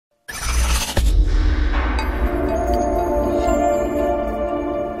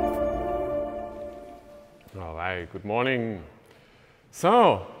Good morning.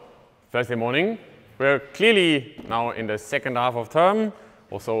 So, Thursday morning. We're clearly now in the second half of term.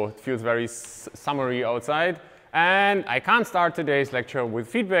 Also, it feels very summery outside. And I can't start today's lecture with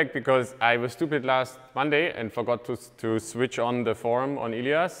feedback because I was stupid last Monday and forgot to switch on the forum on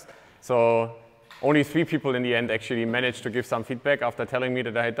Ilias. So only 3 people in the end actually managed to give some feedback after telling me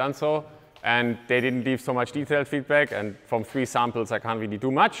that I had done so. And they didn't leave so much detailed feedback. And from 3 samples, I can't really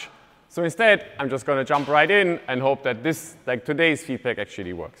do much. So instead, I'm just going to jump right in and hope that this, like today's feedback,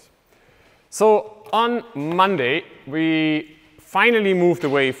 actually works. So on Monday, we finally moved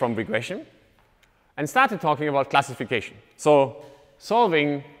away from regression and started talking about classification. So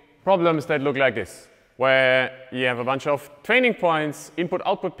solving problems that look like this, where you have a bunch of training points,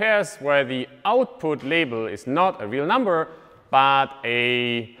 input-output pairs, where the output label is not a real number, but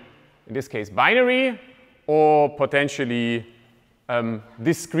in this case, binary, or potentially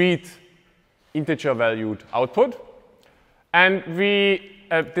discrete integer-valued output. And we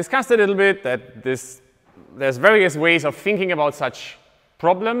discussed a little bit that there's various ways of thinking about such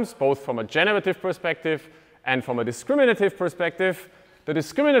problems, both from a generative perspective and from a discriminative perspective. The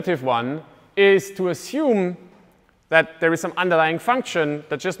discriminative one is to assume that there is some underlying function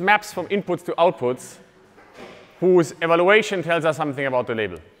that just maps from inputs to outputs, whose evaluation tells us something about the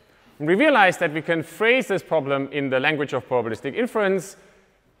label. And we realized that we can phrase this problem in the language of probabilistic inference,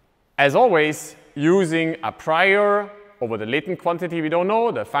 as always, using a prior over the latent quantity we don't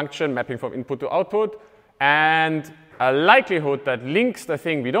know, the function mapping from input to output, and a likelihood that links the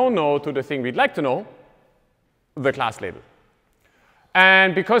thing we don't know to the thing we'd like to know, the class label.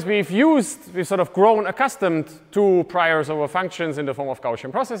 And because we've sort of grown accustomed to priors over functions in the form of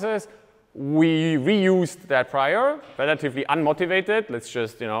Gaussian processes, we reused that prior, relatively unmotivated. Let's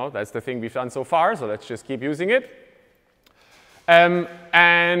just, that's the thing we've done so far, so let's just keep using it.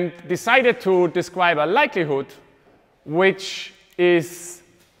 And decided to describe a likelihood, which is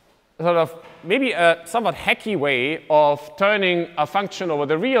sort of maybe a somewhat hacky way of turning a function over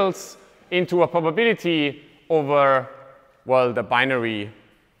the reals into a probability over, well, the binary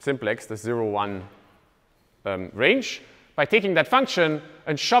simplex, the 0, 1 range, by taking that function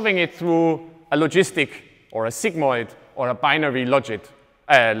and shoving it through a logistic or a sigmoid or a binary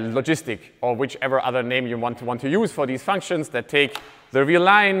logistic, or whichever other name you want to use for these functions that take the real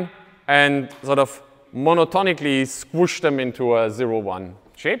line and sort of monotonically squish them into a 0, 1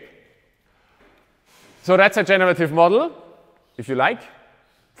 shape. So that's a generative model, if you like,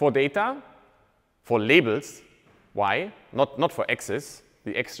 for data, for labels. Why? Not for x's.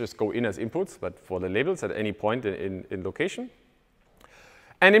 The x just go in as inputs, but for the labels at any point in location.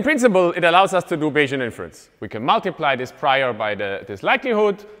 And in principle, it allows us to do Bayesian inference. We can multiply this prior by this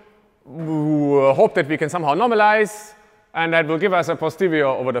likelihood, hope that we can somehow normalize, and that will give us a posterior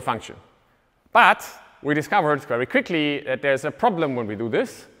over the function. But we discovered very quickly that there's a problem when we do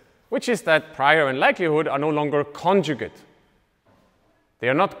this, which is that prior and likelihood are no longer conjugate. They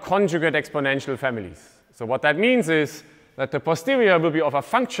are not conjugate exponential families. So what that means is that the posterior will be of a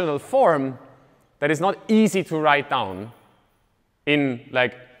functional form that is not easy to write down in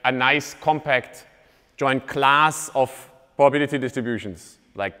like a nice compact joint class of probability distributions,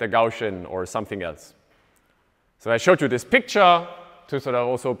 like the Gaussian or something else. So I showed you this picture to sort of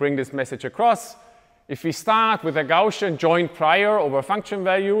also bring this message across. If we start with a Gaussian joint prior over function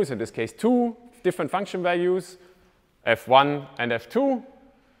values, in this case 2 different function values, f1 and f2,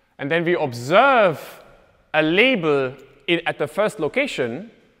 and then we observe a label at the first location,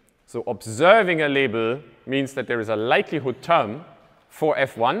 so observing a label means that there is a likelihood term for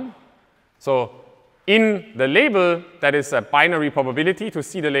f1. So in the label, that is a binary probability to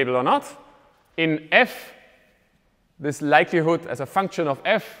see the label or not. In f, this likelihood as a function of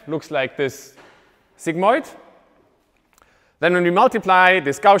f looks like this sigmoid. Then when we multiply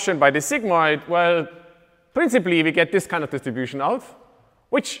this Gaussian by this sigmoid, well, principally we get this kind of distribution out,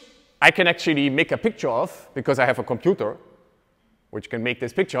 which I can actually make a picture of because I have a computer which can make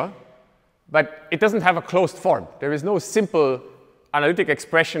this picture. But it doesn't have a closed form. There is no simple analytic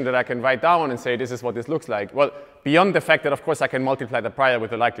expression that I can write down and say this is what this looks like. Well, beyond the fact that, of course, I can multiply the prior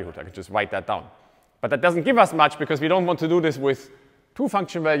with the likelihood. I can just write that down. But that doesn't give us much because we don't want to do this with 2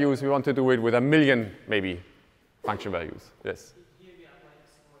 function values. We want to do it with 1 million, maybe, function values. Yes? Here we apply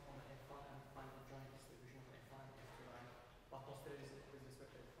the sigmoid on the f1 and find the joint distribution of f1 and f2, but posterior is with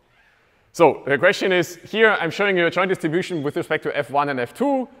respect to f1. So the question is, here I'm showing you a joint distribution with respect to f1 and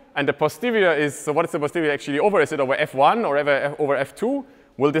f2. And the posterior is, so what is the posterior actually over? Is it over f1 or over f2?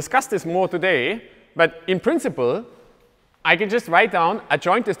 We'll discuss this more today. But in principle, I can just write down a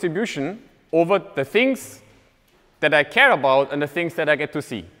joint distribution over the things that I care about and the things that I get to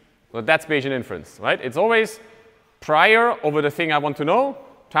see. So that's Bayesian inference, right? It's always prior over the thing I want to know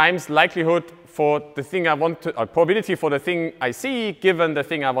times likelihood for the thing I want to, or probability for the thing I see given the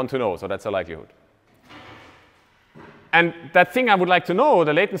thing I want to know. So that's a likelihood. And that thing I would like to know,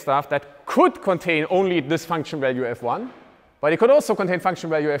 the latent stuff, that could contain only this function value f1, but it could also contain function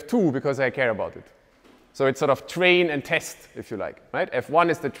value f2 because I care about it. So it's sort of train and test, if you like, right? f1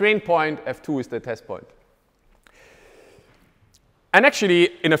 is the train point, f2 is the test point. And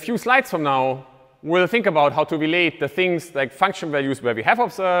actually, in a few slides from now, we'll think about how to relate the things like function values where we have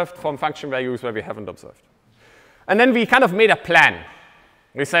observed from function values where we haven't observed. And then we kind of made a plan.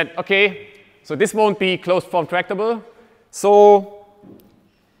 We said, OK, so this won't be closed form tractable. So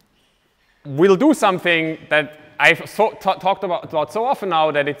we'll do something that I've talked about so often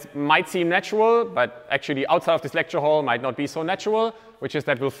now that it might seem natural, but actually outside of this lecture hall might not be so natural, which is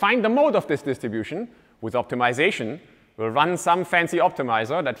that we'll find the mode of this distribution with optimization. We'll run some fancy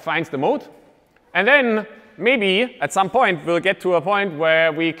optimizer that finds the mode. And then maybe at some point we'll get to a point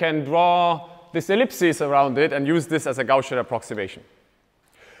where we can draw this ellipsis around it and use this as a Gaussian approximation.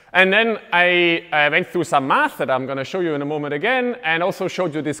 And then I went through some math that I'm going to show you in a moment again, and also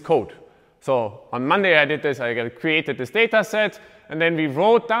showed you this code. So on Monday I did this, I created this data set, and then we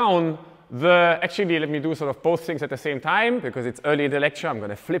wrote down the, actually let me do sort of both things at the same time, because it's early in the lecture, I'm going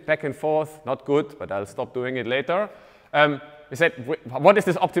to flip back and forth, not good, but I'll stop doing it later. We said, what does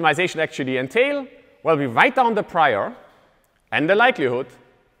this optimization actually entail? Well, we write down the prior and the likelihood,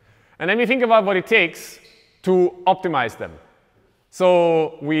 and then we think about what it takes to optimize them.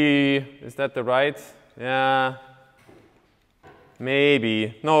 So is that the right? Yeah,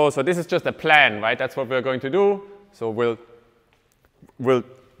 maybe. No, so this is just a plan, right? That's what we're going to do. So we'll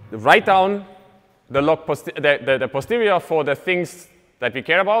write down the posterior for the things that we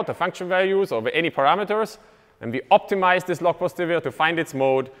care about, the function values or any parameters, and we optimize this log posterior to find its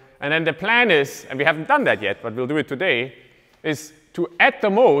mode. And then the plan is, and we haven't done that yet, but we'll do it today, is to add the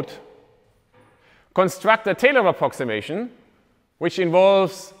mode, construct a Taylor approximation, which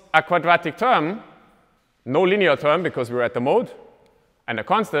involves a quadratic term, no linear term because we're at the mode, and a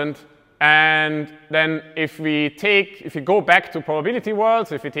constant. And then if we go back to probability world,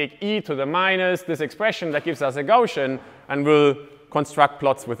 so if we take e to the minus this expression, that gives us a Gaussian, and we'll construct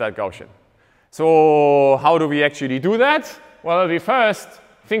plots with that Gaussian. So how do we actually do that? Well, we first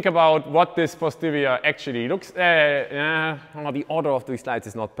think about what this posterior actually looks. The order of these slides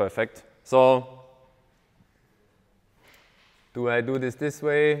is not perfect. So do I do this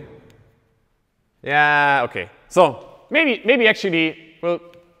way? Yeah, OK. So maybe actually, well,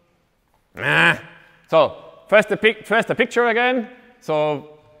 so first the picture again.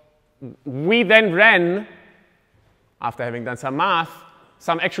 So we then ran, after having done some math,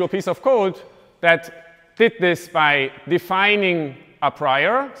 some actual piece of code that did this by defining a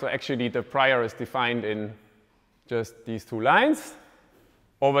prior. So actually, the prior is defined in just these two lines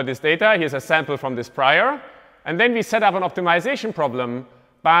over this data. Here's a sample from this prior. And then we set up an optimization problem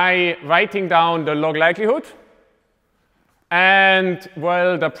by writing down the log likelihood and,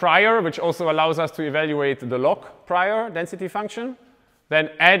 well, the prior, which also allows us to evaluate the log prior density function,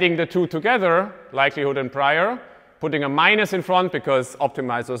 then adding the two together, likelihood and prior, putting a minus in front because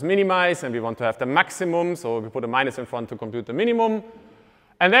optimizers minimize and we want to have the maximum, so we put a minus in front to compute the minimum.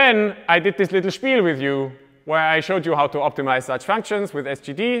 And then I did this little spiel with you where I showed you how to optimize such functions with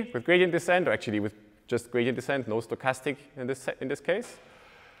SGD, with gradient descent, or actually with just gradient descent, no stochastic in this case.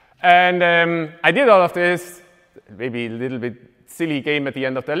 And I did all of this, maybe a little bit silly game at the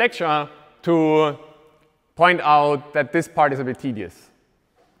end of the lecture, to point out that this part is a bit tedious.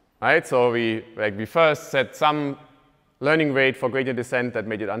 Right? So we first set some learning rate for gradient descent that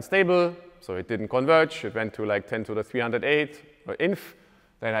made it unstable, so it didn't converge. It went to like 10 to the 308 or inf.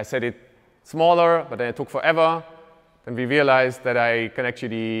 Then I set it smaller, but then it took forever. Then we realized that I can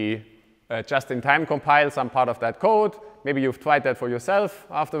actually just-in-time compile some part of that code. Maybe you've tried that for yourself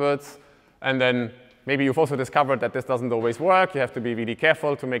afterwards. And then maybe you've also discovered that this doesn't always work. You have to be really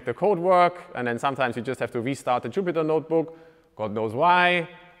careful to make the code work. And then sometimes you just have to restart the Jupyter notebook. God knows why.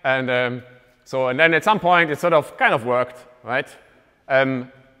 And then at some point, it sort of kind of worked, right? And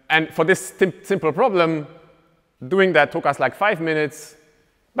for this simple problem, doing that took us like 5 minutes.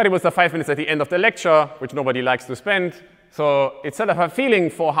 But it was the 5 minutes at the end of the lecture, which nobody likes to spend. So it's sort of a feeling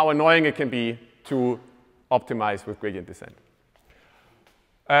for how annoying it can be to optimize with gradient descent.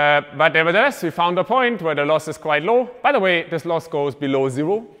 But nevertheless, we found a point where the loss is quite low. By the way, this loss goes below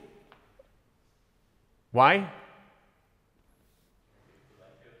 0. Why?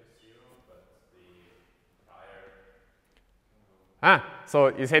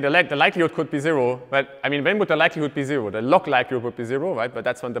 So you say the likelihood could be 0, but I mean, when would the likelihood be 0? The log likelihood would be 0, right? But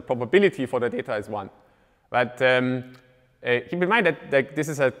that's when the probability for the data is 1. But keep in mind that this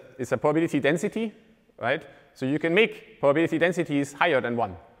is a probability density, right? So you can make probability densities higher than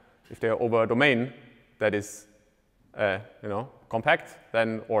 1 if they're over a domain that is, compact.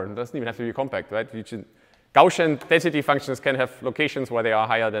 Then, or it doesn't even have to be compact, right? Gaussian density functions can have locations where they are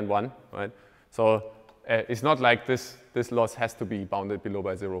higher than 1, right? So it's not like this loss has to be bounded below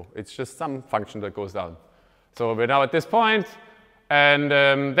by 0. It's just some function that goes down. So we're now at this point, and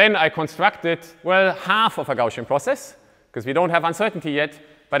then I constructed, well, half of a Gaussian process, because we don't have uncertainty yet,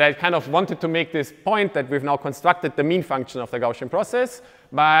 but I kind of wanted to make this point that we've now constructed the mean function of the Gaussian process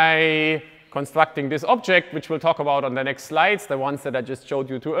by constructing this object, which we'll talk about on the next slides, the ones that I just showed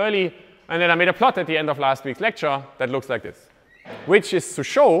you too early. And then I made a plot at the end of last week's lecture that looks like this, which is to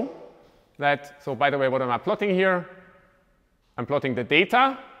show that, so by the way, what am I plotting here? I'm plotting the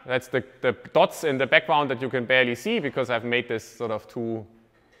data. That's the dots in the background that you can barely see because I've made this sort of too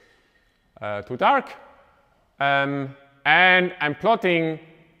dark. And I'm plotting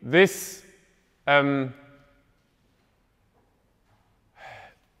this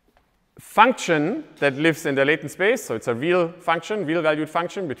function that lives in the latent space. So it's a real function, real valued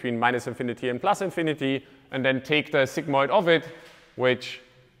function between -infinity and +infinity, and then take the sigmoid of it, which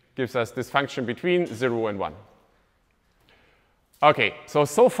gives us this function between 0 and 1. OK,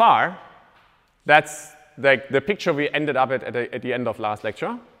 so far, that's the picture we ended up at the end of last lecture.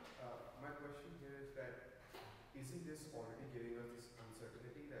 My question here is that isn't this already giving us this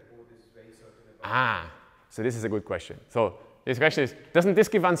uncertainty that O is very certain about? So this is a good question. So this question is, doesn't this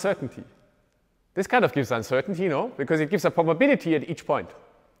give uncertainty? This kind of gives uncertainty, no? Because it gives a probability at each point,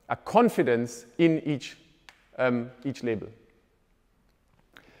 a confidence in each label.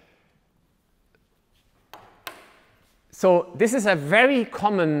 So this is a very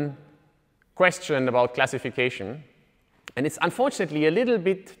common question about classification, and it's unfortunately a little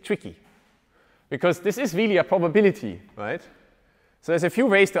bit tricky, because this is really a probability, right? So there's a few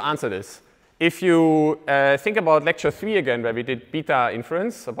ways to answer this. If you think about lecture 3 again, where we did beta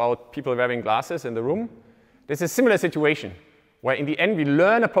inference about people wearing glasses in the room, this is a similar situation, where in the end we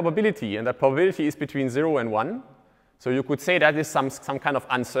learn a probability, and that probability is between 0 and 1. So you could say that is some kind of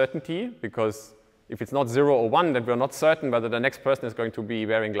uncertainty, because if it's not 0 or 1, then we're not certain whether the next person is going to be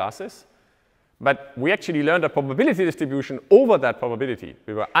wearing glasses. But we actually learned a probability distribution over that probability.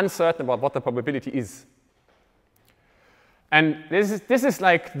 We were uncertain about what the probability is. And this is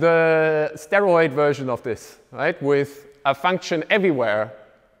like the steroid version of this, right? With a function everywhere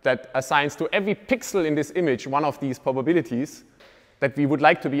that assigns to every pixel in this image one of these probabilities that we would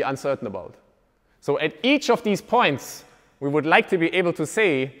like to be uncertain about. So at each of these points, we would like to be able to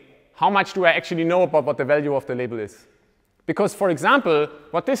say, how much do I actually know about what the value of the label is? Because, for example,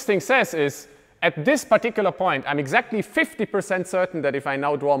 what this thing says is, at this particular point, I'm exactly 50% certain that if I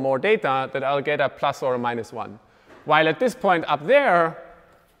now draw more data, that I'll get a plus or a minus 1. While at this point up there,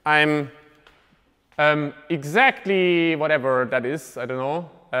 I'm exactly whatever that is, I don't know,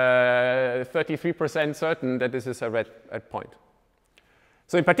 33% certain that this is a red point.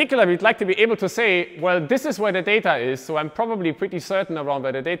 So in particular, we'd like to be able to say, well, this is where the data is, so I'm probably pretty certain around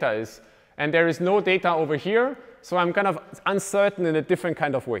where the data is. And there is no data over here, so I'm kind of uncertain in a different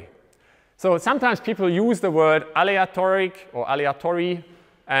kind of way. So sometimes people use the word aleatoric or aleatory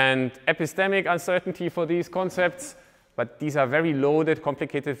and epistemic uncertainty for these concepts, but these are very loaded,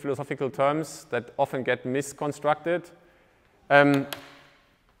 complicated philosophical terms that often get misconstructed.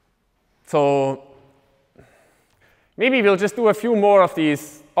 So maybe we'll just do a few more of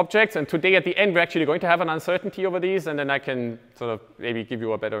these objects, and today at the end we're actually going to have an uncertainty over these, and then I can sort of maybe give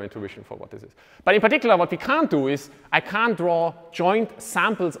you a better intuition for what this is. But in particular, what we can't do is I can't draw joint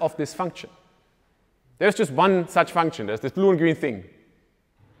samples of this function. There's just one such function. There's this blue and green thing.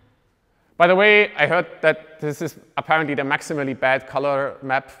 By the way, I heard that this is apparently the maximally bad color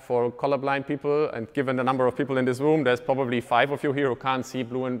map for colorblind people, and given the number of people in this room, there's probably 5 of you here who can't see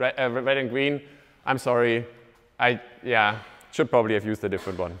blue and red and green. I'm sorry. Yeah, should probably have used a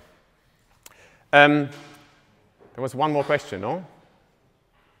different one. There was one more question, no?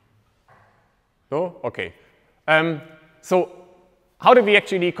 No? OK. So how do we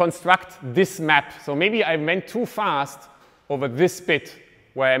actually construct this map? So maybe I went too fast over this bit,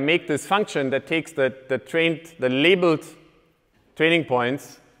 where I make this function that takes the labeled training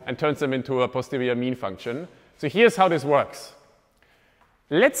points and turns them into a posterior mean function. So here's how this works.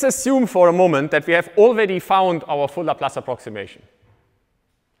 Let's assume for a moment that we have already found our full Laplace approximation.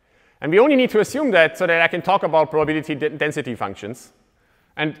 And we only need to assume that so that I can talk about probability density functions.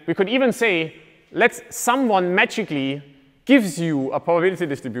 And we could even say, someone magically gives you a probability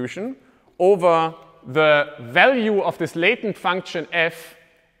distribution over the value of this latent function f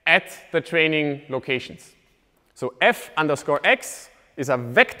at the training locations. So f underscore x is a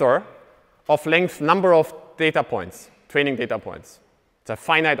vector of length number of data points, training data points. It's a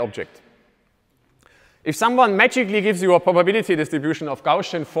finite object. If someone magically gives you a probability distribution of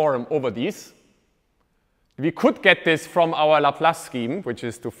Gaussian form over these, we could get this from our Laplace scheme, which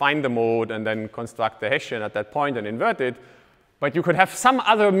is to find the mode and then construct the Hessian at that point and invert it. But you could have some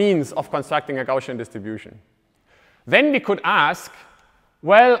other means of constructing a Gaussian distribution. Then we could ask,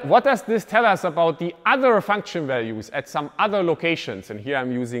 well, what does this tell us about the other function values at some other locations? And here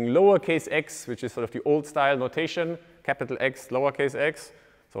I'm using lowercase x, which is sort of the old style notation, capital X, lowercase x.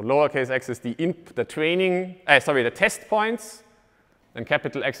 So lowercase x is the test points, and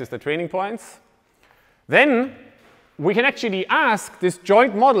capital X is the training points. Then we can actually ask this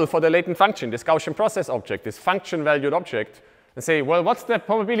joint model for the latent function, this Gaussian process object, this function valued object, and say, well, what's the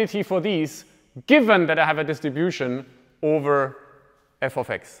probability for these given that I have a distribution over f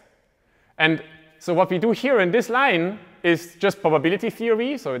of x? And so what we do here in this line is just probability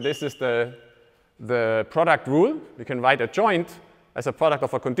theory. So this is the product rule. We can write a joint as a product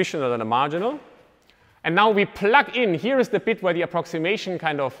of a conditional and a marginal. And now we plug in, here is the bit where the approximation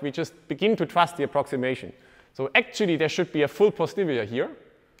we just begin to trust the approximation. So actually there should be a full posterior here.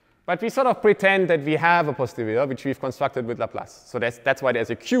 But we sort of pretend that we have a posterior, which we've constructed with Laplace. So that's why there's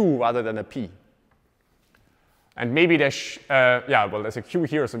a Q rather than a P. And maybe there's, there's a Q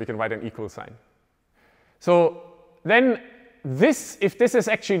here, so we can write an equal sign. So then if this is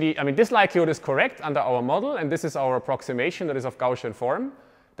actually, this likelihood is correct under our model, and this is our approximation that is of Gaussian form,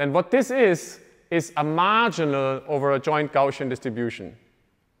 then what this is a marginal over a joint Gaussian distribution.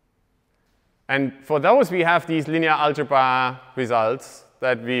 And for those, we have these linear algebra results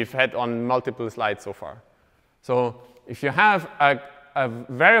that we've had on multiple slides so far. So if you have a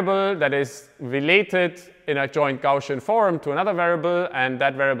variable that is related in a joint Gaussian form to another variable, and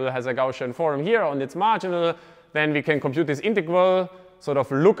that variable has a Gaussian form here on its marginal, then we can compute this integral, sort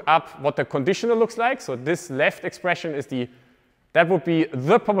of look up what the conditional looks like. So this left expression is that would be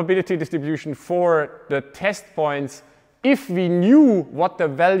the probability distribution for the test points if we knew what the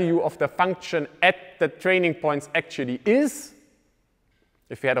value of the function at the training points actually is.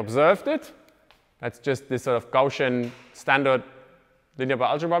 If we had observed it, that's just this sort of Gaussian standard linear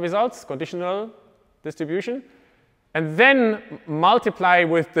algebra results, conditional distribution. And then multiply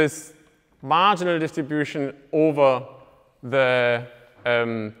with this marginal distribution over the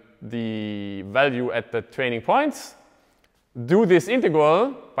value at the training points. Do this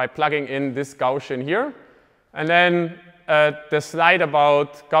integral by plugging in this Gaussian here. And then the slide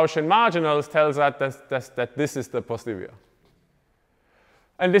about Gaussian marginals tells us that this is the posterior.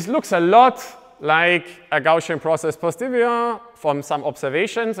 And this looks a lot like a Gaussian process posterior from some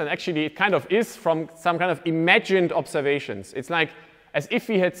observations. And actually, it kind of is from some kind of imagined observations. It's like as if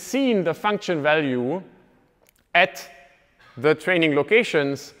we had seen the function value at the training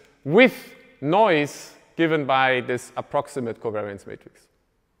locations with noise given by this approximate covariance matrix.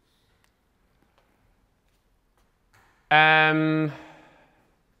 And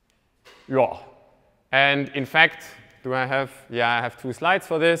in fact, I have 2 slides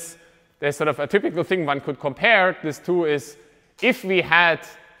for this. There's sort of a typical thing one could compare this to is if we had,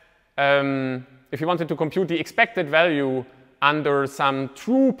 if we wanted to compute the expected value under some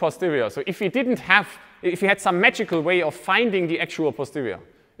true posterior. So if we had some magical way of finding the actual posterior,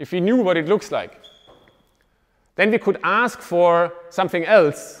 if we knew what it looks like, then we could ask for something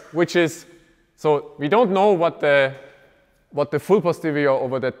else, which is, so we don't know what the full posterior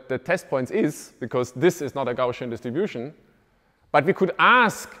over the test points is, because this is not a Gaussian distribution. But we could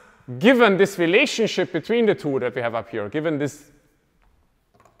ask, given this relationship between the two that we have up here, given this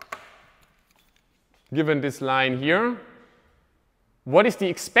line here, what is the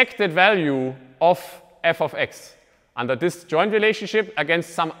expected value of f of x under this joint relationship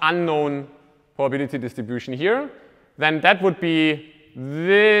against some unknown probability distribution here? Then that would be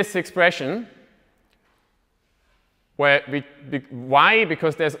this expression. Why?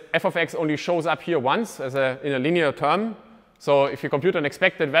 Because there's f of x only shows up here once in a linear term. So if you compute an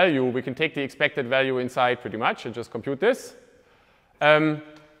expected value, we can take the expected value inside pretty much and just compute this.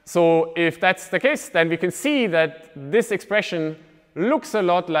 So if that's the case, then we can see that this expression looks a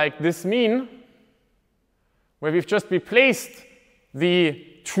lot like this mean, where we've just replaced the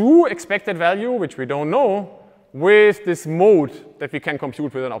true expected value, which we don't know, with this mode that we can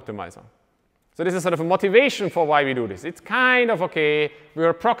compute with an optimizer. So this is sort of a motivation for why we do this. It's kind of okay, we're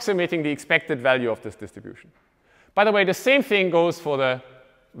approximating the expected value of this distribution. By the way, the same thing goes for the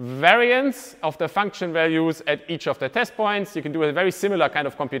variance of the function values at each of the test points. You can do a very similar kind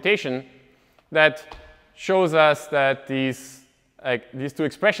of computation that shows us that these two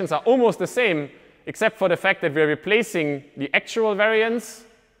expressions are almost the same except for the fact that we're replacing the actual variance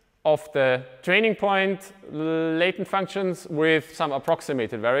of the training point latent functions with some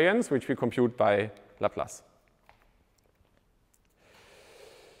approximated variance, which we compute by Laplace.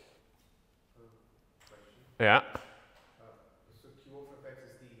 Yeah. So Q of fx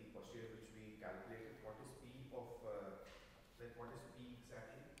is the posterior which we calculated. What is P of, what is P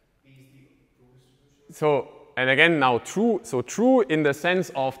exactly? P is the true distribution? So, and again now true, so true in the sense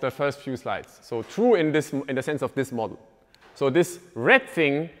of the first few slides. So true in the sense of this model. So this red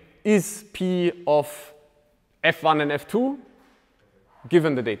thing is P of F1 and F2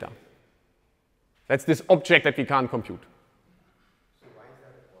 given the data. That's this object that we can't compute. So why is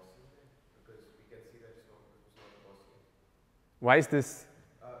that a Gaussian then? Because we can see that it's not Gaussian. Why is this?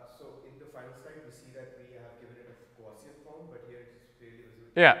 So in the final slide, we see that we have given it a Gaussian form, but here it's clearly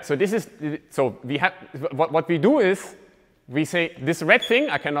visible. Yeah, so this is, so we have, what we do is, we say this red thing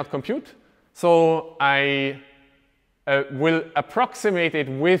I cannot compute, so I will approximate it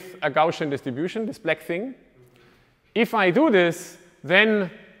with a Gaussian distribution, this black thing. If I do this, then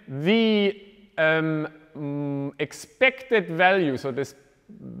the expected value, so this,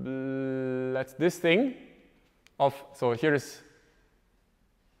 that's this thing of, so here is,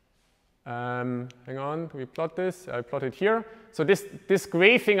 hang on, we plot this, I plot it here. So this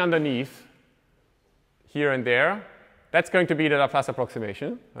gray thing underneath, here and there, that's going to be the Laplace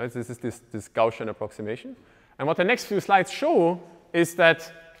approximation. Right? This is this Gaussian approximation. And what the next few slides show is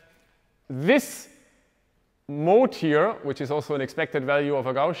that this mode here, which is also an expected value of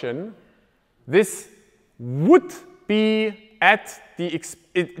a Gaussian, this would be at the,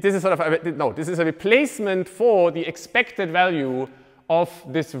 this is sort of, no, this is a replacement for the expected value of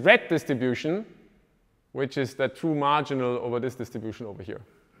this red distribution, which is the true marginal over this distribution over here.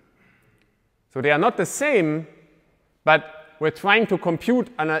 So they are not the same, but we're trying to compute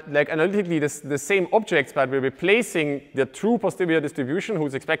like analytically the same objects, but we're replacing the true posterior distribution,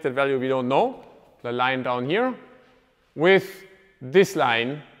 whose expected value we don't know, the line down here, with this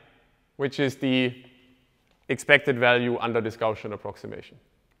line, which is the expected value under this Gaussian approximation.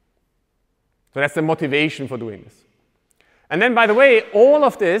 So that's the motivation for doing this. And then, by the way, all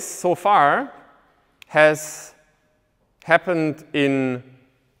of this so far has happened in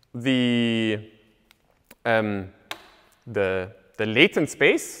the latent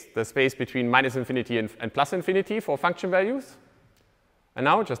space, the space between minus infinity and plus infinity for function values. And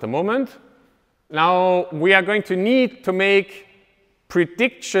now, just a moment. Now, we are going to need to make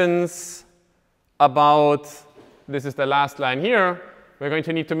predictions about, this is the last line here, we're going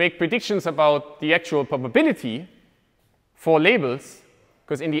to need to make predictions about the actual probability for labels,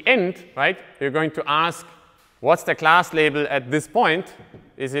 because in the end, right, you're going to ask, what's the class label at this point?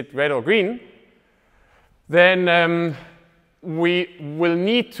 Is it red or green? Then we will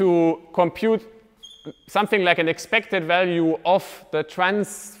need to compute something like an expected value of the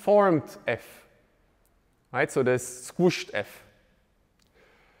transformed f, right? So the squished f.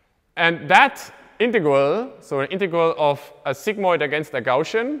 And that integral, so an integral of a sigmoid against a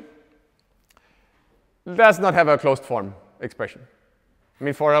Gaussian, does not have a closed form expression. I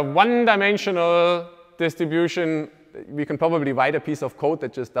mean, for a one-dimensional distribution, we can probably write a piece of code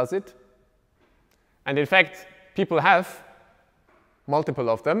that just does it. And in fact, people have multiple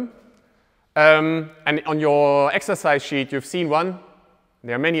of them. And on your exercise sheet, you've seen one.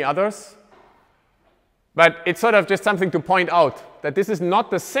 There are many others. But it's sort of just something to point out that this is not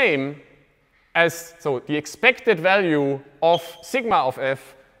the same as, so the expected value of sigma of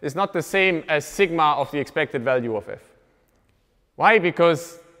f is not the same as sigma of the expected value of f. Why?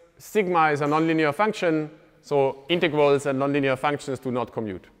 Because sigma is a nonlinear function, so integrals and nonlinear functions do not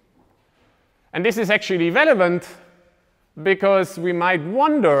commute. And this is actually relevant because we might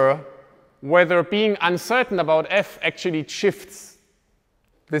wonder whether being uncertain about f actually shifts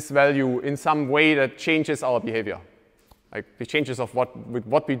this value in some way that changes our behavior, like the changes of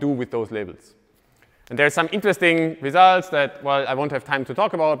what we do with those labels. And there are some interesting results that, well, I won't have time to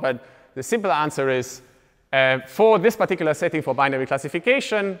talk about, but the simple answer is for this particular setting for binary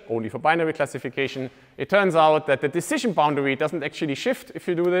classification, only for binary classification, it turns out that the decision boundary doesn't actually shift if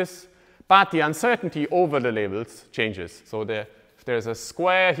you do this, but the uncertainty over the labels changes. So if there's a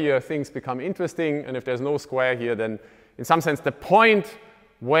square here, things become interesting, and if there's no square here, then in some sense the point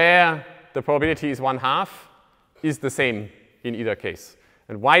where the probability is 1/2 is the same in either case.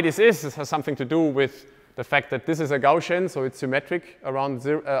 And why this has something to do with the fact that this is a Gaussian, so it's symmetric around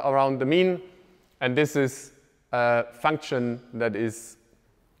the mean, and this is a function that is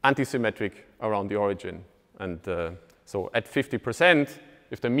antisymmetric around the origin. And so at 50%,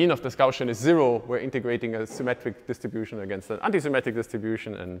 if the mean of this Gaussian is 0, we're integrating a symmetric distribution against an antisymmetric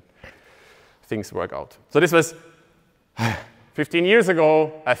distribution. And things work out. So this was 15 years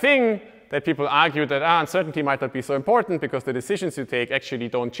ago a thing that people argued that uncertainty might not be so important because the decisions you take actually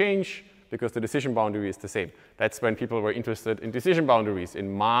don't change because the decision boundary is the same. That's when people were interested in decision boundaries,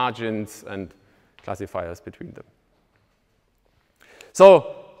 in margins and classifiers between them.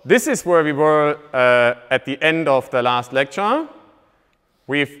 So this is where we were at the end of the last lecture.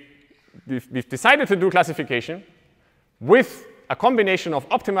 We've decided to do classification with a combination of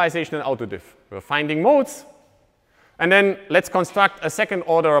optimization and autodiff. We're finding modes. And then let's construct a second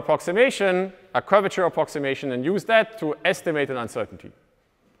order approximation, a curvature approximation, and use that to estimate an uncertainty.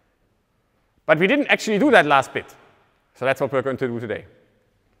 But we didn't actually do that last bit. So that's what we're going to do today.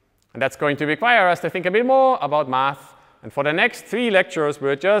 And that's going to require us to think a bit more about math. And for the next 3 lectures,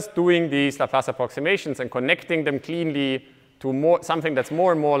 we're just doing these Laplace approximations and connecting them cleanly to something that's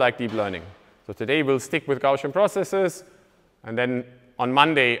more and more like deep learning. So today we'll stick with Gaussian processes. And then on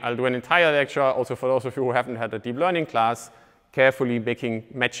Monday, I'll do an entire lecture, also for those of you who haven't had a deep learning class, carefully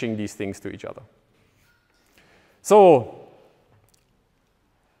matching these things to each other. So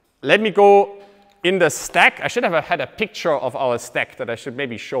let me go in the stack. I should have had a picture of our stack that I should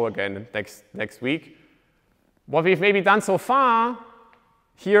maybe show again next week. What we've maybe done so far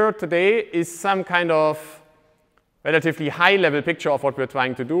here today is some kind of relatively high-level picture of what we're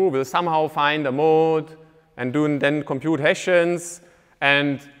trying to do. We'll somehow find a mode and then compute Hessians.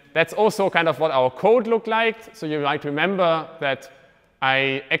 And that's also kind of what our code looked like. So you might remember that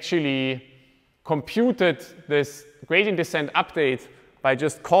I actually computed this gradient descent update by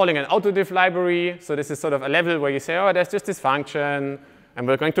just calling an autodiff library. So this is sort of a level where you say, oh, there's just this function, and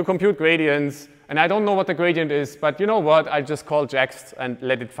we're going to compute gradients. And I don't know what the gradient is, but you know what? I'll just call Jax and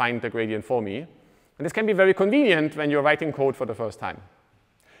let it find the gradient for me. And this can be very convenient when you're writing code for the first time.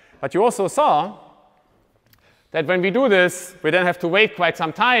 But you also saw that when we do this, we then have to wait quite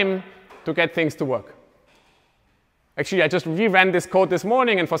some time to get things to work. Actually, I just reran this code this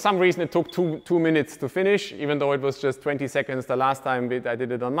morning, and for some reason it took two minutes to finish, even though it was just 20 seconds the last time I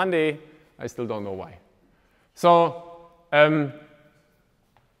did it on Monday. I still don't know why. So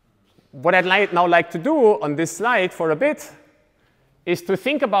what I'd now like to do on this slide for a bit is to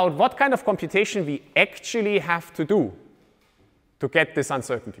think about what kind of computation we actually have to do to get this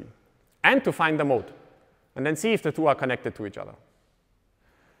uncertainty and to find the mode, and then see if the two are connected to each other.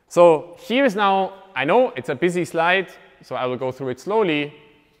 So here is now, I know it's a busy slide, so I will go through it slowly,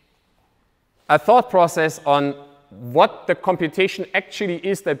 a thought process on what the computation actually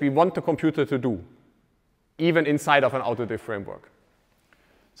is that we want the computer to do, even inside of an autodiff framework.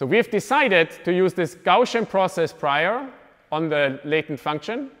 So we have decided to use this Gaussian process prior on the latent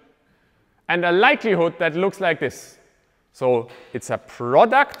function and a likelihood that looks like this. So it's a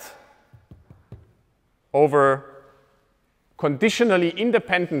product over conditionally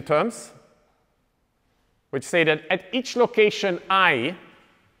independent terms, which say that at each location I,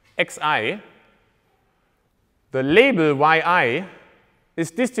 xi, the label yi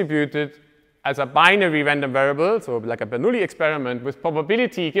is distributed as a binary random variable, so like a Bernoulli experiment, with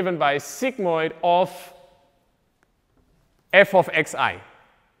probability given by sigmoid of f of xi.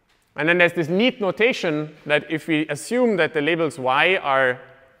 And then there's this neat notation that if we assume that the labels y are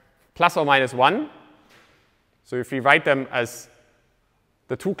plus or minus 1, so if we write them as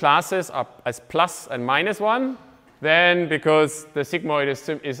the two classes are as plus and minus 1, then because the sigmoid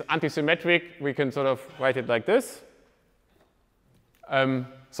is antisymmetric, we can sort of write it like this.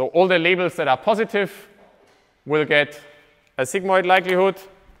 So all the labels that are positive will get a sigmoid likelihood.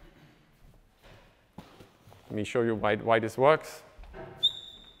 Let me show you why this works.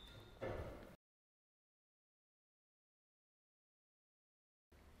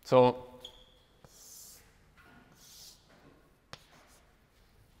 So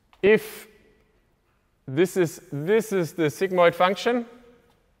if this is the sigmoid function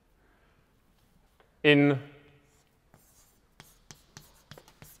in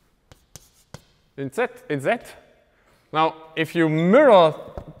Z. Now, if you mirror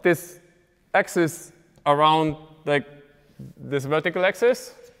this axis around like this vertical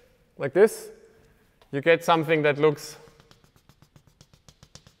axis, like this, you get something that looks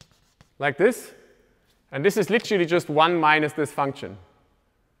like this. And this is literally just 1 minus this function.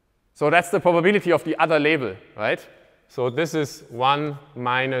 So that's the probability of the other label, right? So this is 1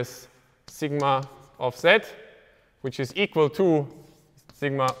 minus sigma of Z, which is equal to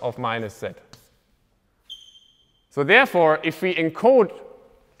sigma of minus Z. So therefore, if we encode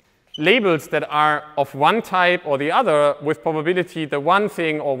labels that are of one type or the other with probability the one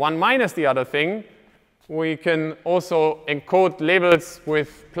thing or 1 minus the other thing, we can also encode labels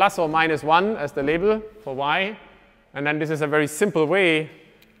with plus or minus 1 as the label for y. And then this is a very simple way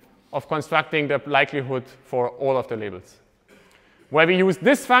of constructing the likelihood for all of the labels. Where we use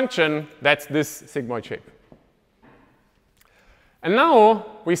this function, that's this sigmoid shape. And now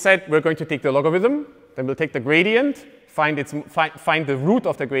we said we're going to take the logarithm, then we'll take the gradient, find the root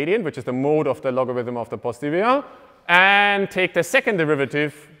of the gradient, which is the mode of the logarithm of the posterior, and take the second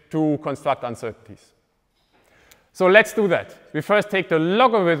derivative to construct uncertainties. So let's do that. We first take the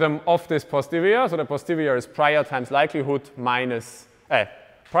logarithm of this posterior. So the posterior is prior times likelihood minus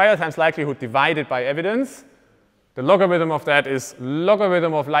prior times likelihood divided by evidence. The logarithm of that is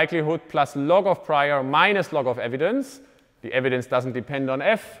logarithm of likelihood plus log of prior minus log of evidence. The evidence doesn't depend on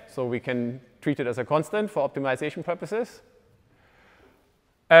f, so we can treat it as a constant for optimization purposes.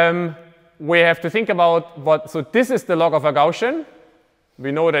 We have to think about what, so this is the log of a Gaussian.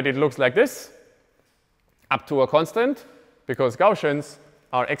 We know that it looks like this, up to a constant, because Gaussians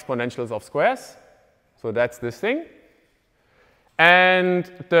are exponentials of squares. So that's this thing.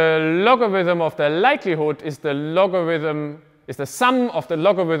 And the logarithm of the likelihood is the logarithm, is the sum of the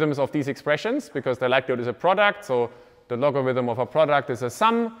logarithms of these expressions, because the likelihood is a product. So the logarithm of a product is a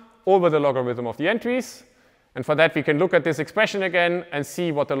sum over the logarithm of the entries. And for that, we can look at this expression again and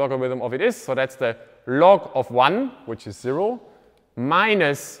see what the logarithm of it is. So that's the log of 1, which is 0,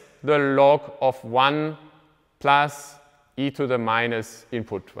 minus the log of 1 plus e to the minus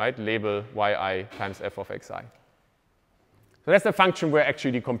input, right? Label yi times f of xi. So that's the function we're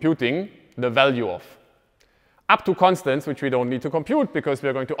actually computing the value of. Up to constants, which we don't need to compute because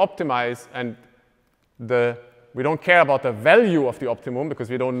we're going to optimize, and we don't care about the value of the optimum because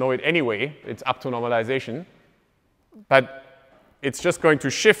we don't know it anyway. It's up to normalization. But it's just going to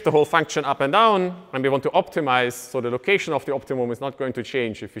shift the whole function up and down, and we want to optimize, so the location of the optimum is not going to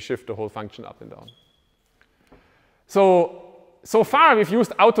change if we shift the whole function up and down. So far, we've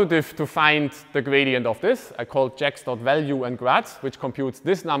used autodiff to find the gradient of this. I called jax.value and grad, which computes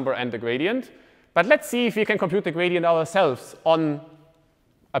this number and the gradient. But let's see if we can compute the gradient ourselves on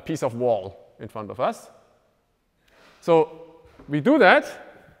a piece of wall in front of us. So we do that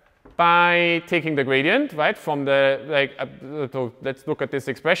by taking the gradient, right, from the, so let's look at this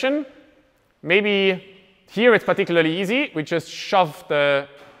expression. Maybe here it's particularly easy. We just shove the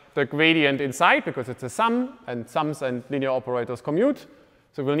gradient inside because it's a sum, and sums and linear operators commute.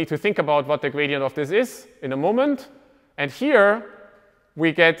 So we'll need to think about what the gradient of this is in a moment. And here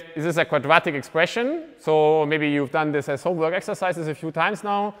we get, this is a quadratic expression. So maybe you've done this as homework exercises a few times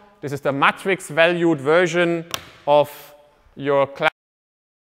now. This is the matrix valued version of your class.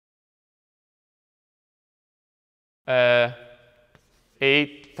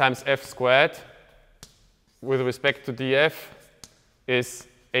 8 times f squared with respect to df is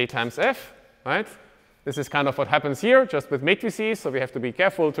a times f, right? This is kind of what happens here, just with matrices, so we have to be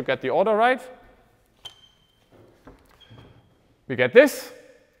careful to get the order right. We get this.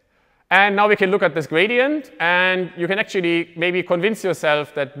 And now we can look at this gradient, and you can actually maybe convince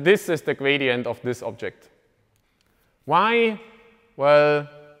yourself that this is the gradient of this object. Why? Well,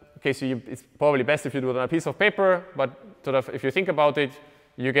 okay, so it's probably best if you do it on a piece of paper, but sort of if you think about it,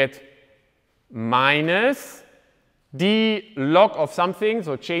 you get minus d log of something,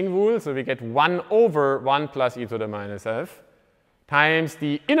 so chain rule, so we get 1 over 1 plus e to the minus f, times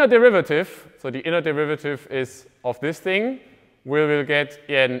the inner derivative, so the inner derivative is of this thing, we will get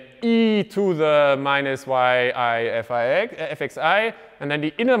an e to the minus yi fxi, and then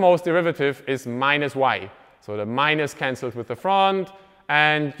the innermost derivative is minus y. So the minus cancels with the front,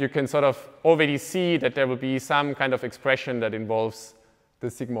 and you can sort of already see that there will be some kind of expression that involves the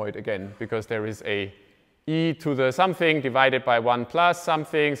sigmoid again, because there is a e to the something divided by 1 plus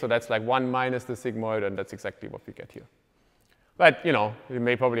something, so that's like 1 minus the sigmoid, and that's exactly what we get here. But, you know, you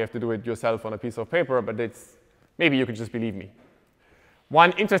may probably have to do it yourself on a piece of paper, but maybe you can just believe me.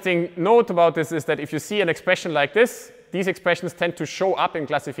 One interesting note about this is that if you see an expression like this, these expressions tend to show up in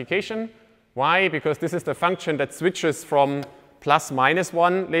classification. Why? Because this is the function that switches from plus minus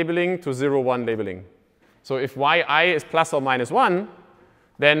 1 labeling to 0, 1 labeling. So if yi is plus or minus 1,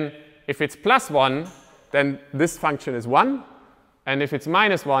 then if it's plus 1, then this function is 1. And if it's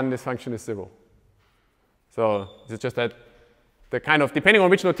minus 1, this function is 0. So it's just that the kind of, depending on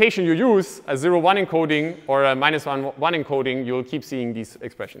which notation you use, a 0, 1 encoding or a minus 1, 1 encoding, you'll keep seeing these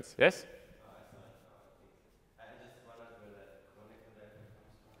expressions. Yes?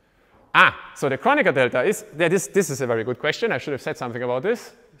 So the Kronecker delta is, this is a very good question. I should have said something about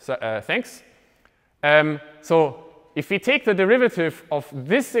this. So, thanks. So if we take the derivative of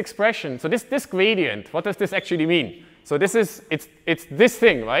this expression, so this gradient, what does this actually mean? So this is, it's this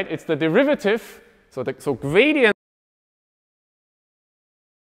thing, right? It's the derivative, so gradient.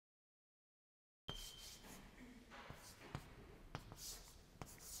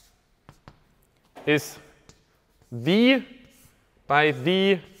 is V by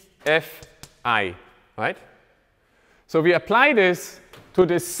VFI, right? So we apply this to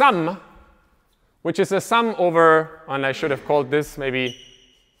this sum, which is a sum over, and I should have called this maybe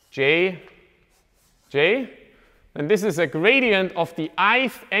J. And this is a gradient of the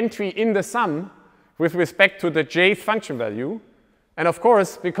ith entry in the sum with respect to the jth function value. And of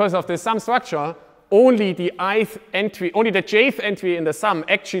course, because of the sum structure, only the ith entry, only the jth entry in the sum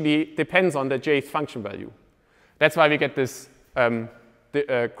actually depends on the jth function value. That's why we get this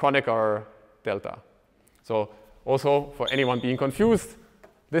Kronecker delta. So also, for anyone being confused,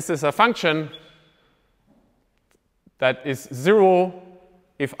 this is a function that is 0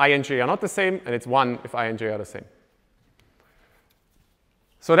 if I and j are not the same, and it's 1 if I and j are the same.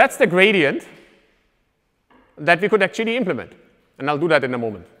 So that's the gradient that we could actually implement. And I'll do that in a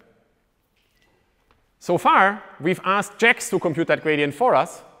moment. So far, we've asked JAX to compute that gradient for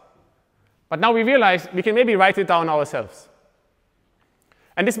us. But now we realize we can maybe write it down ourselves.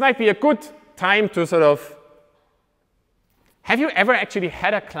 And this might be a good time to sort of, have you ever actually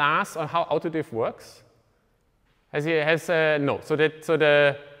had a class on how autodiff works? No. So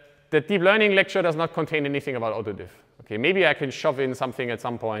the deep learning lecture does not contain anything about autodiff. Okay, maybe I can shove in something at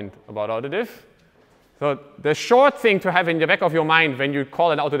some point about autodiff. So the short thing to have in the back of your mind when you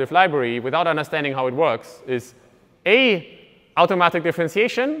call an autodiff library without understanding how it works is automatic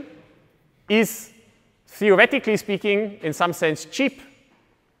differentiation is, theoretically speaking, in some sense cheap,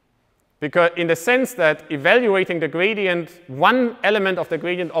 because in the sense that evaluating the gradient, one element of the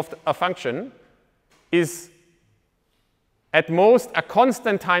gradient of a function is at most a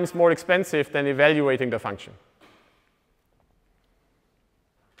constant times more expensive than evaluating the function.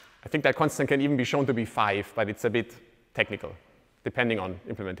 I think that constant can even be shown to be 5, but it's a bit technical, depending on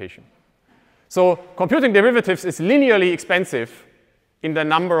implementation. So computing derivatives is linearly expensive in the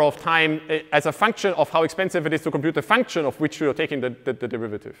number of time as a function of how expensive it is to compute the function of which you're taking the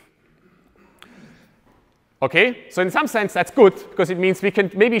derivative. Okay, so in some sense that's good, because it means we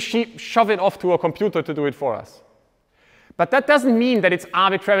can maybe shove it off to a computer to do it for us. But that doesn't mean that it's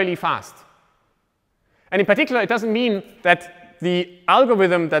arbitrarily fast. And in particular, it doesn't mean that the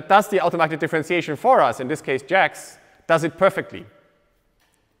algorithm that does the automatic differentiation for us, in this case JAX, does it perfectly.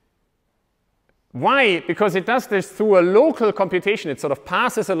 Why? Because it does this through a local computation. It sort of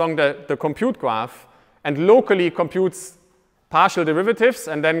passes along the compute graph and locally computes partial derivatives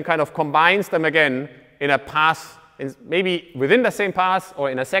and then kind of combines them again in a pass, maybe within the same pass or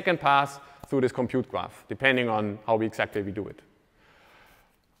in a second pass through this compute graph, depending on how exactly we do it.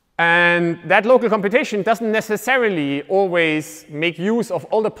 And that local computation doesn't necessarily always make use of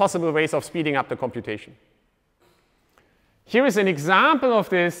all the possible ways of speeding up the computation. Here is an example of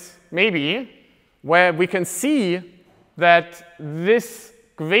this, maybe, where we can see that this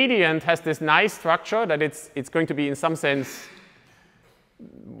gradient has this nice structure, that it's going to be in some sense,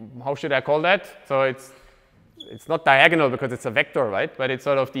 how should I call that? So it's not diagonal because it's a vector, right? But it's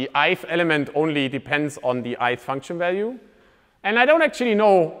sort of the ith element only depends on the ith function value. And I don't actually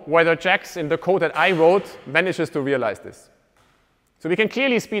know whether JAX in the code that I wrote manages to realize this. So we can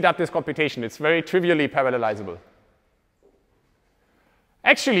clearly speed up this computation. It's very trivially parallelizable.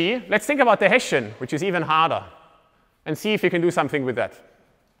 Actually, let's think about the Hessian, which is even harder, and see if we can do something with that.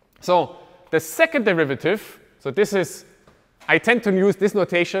 So the second derivative, so this is, I tend to use this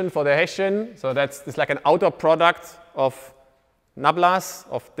notation for the Hessian. So that's like an outer product of nablas,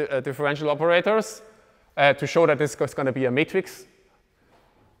 of differential operators, to show that this is going to be a matrix.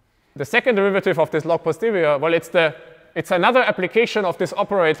 The second derivative of this log posterior, well, it's another application of this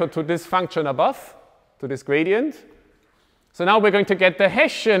operator to this function above, to this gradient. So now we're going to get the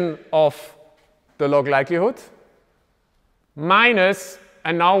Hessian of the log likelihood minus,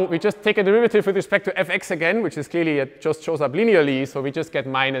 and now we just take a derivative with respect to fx again, which is clearly, it just shows up linearly, so we just get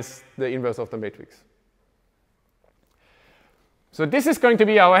minus the inverse of the matrix. So this is going to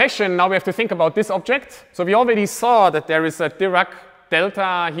be our Hessian. Now we have to think about this object. So we already saw that there is a Dirac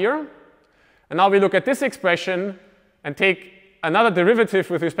delta here. And now we look at this expression and take another derivative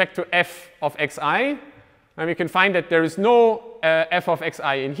with respect to f of xi. And we can find that there is no f of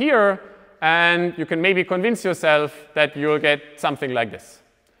xi in here. And you can maybe convince yourself that you'll get something like this.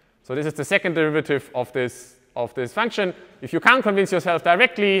 So this is the second derivative of this function. If you can't convince yourself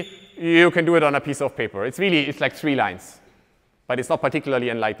directly, you can do it on a piece of paper. It's like 3 lines. But it's not particularly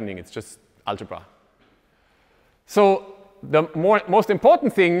enlightening. It's just algebra. So the most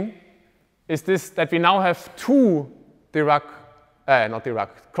important thing is this, that we now have 2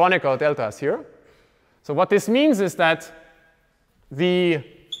 Kronecker deltas here. So what this means is that the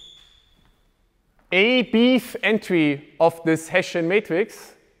A-Bth entry of this Hessian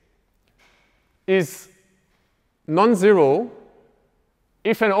matrix is non-zero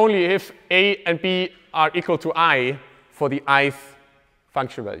if and only if a and b are equal to I for the ith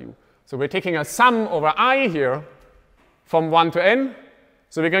function value. So we're taking a sum over I here from 1 to n.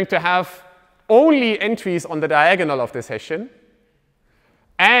 So we're going to have only entries on the diagonal of this Hessian.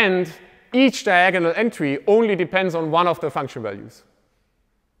 And each diagonal entry only depends on one of the function values.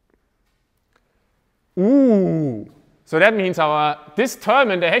 Ooh. So that means this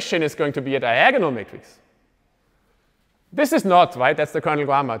term in the Hessian is going to be a diagonal matrix. This is not, right? That's the kernel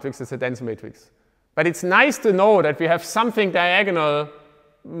Gram matrix. It's a dense matrix. But it's nice to know that we have something diagonal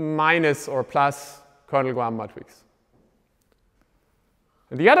minus or plus kernel Gram matrix.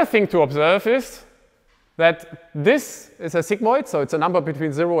 And the other thing to observe is that this is a sigmoid, so it's a number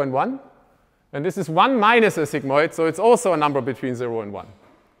between 0 and 1. And this is 1 minus a sigmoid, so it's also a number between 0 and 1.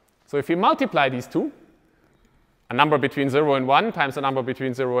 So if we multiply these two, a number between 0 and 1 times a number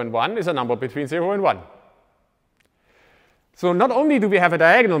between 0 and 1 is a number between 0 and 1. So not only do we have a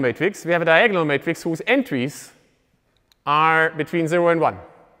diagonal matrix, we have a diagonal matrix whose entries are between 0 and 1. In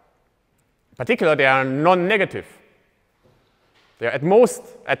particular, they are non-negative. They are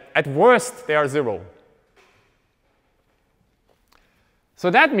at worst, they are 0. So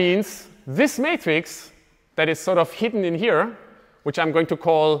that means this matrix that is sort of hidden in here, which I'm going to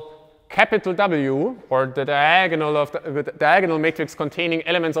call capital W, or the diagonal of the diagonal matrix containing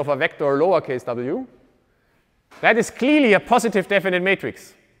elements of a vector lowercase w, that is clearly a positive definite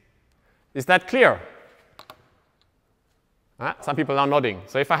matrix. Is that clear? Some people are nodding.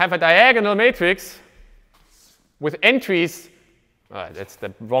 So if I have a diagonal matrix with entries, that's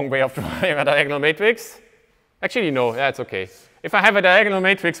the wrong way of drawing a diagonal matrix. Actually, no, that's okay. If I have a diagonal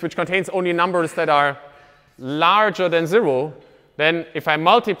matrix which contains only numbers that are larger than 0, then if I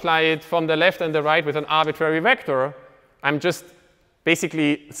multiply it from the left and the right with an arbitrary vector, I'm just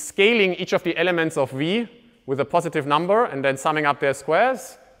basically scaling each of the elements of V with a positive number and then summing up their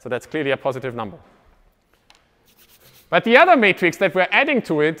squares. So that's clearly a positive number. But the other matrix that we're adding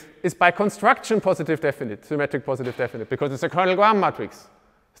to it is by construction positive definite, symmetric positive definite, because it's a kernel Gram matrix.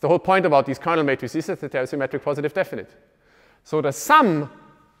 It's the whole point about these kernel matrices is that they're symmetric positive definite. So the sum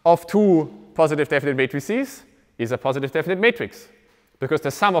of two positive definite matrices is a positive definite matrix, because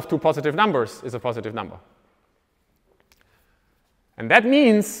the sum of two positive numbers is a positive number. And that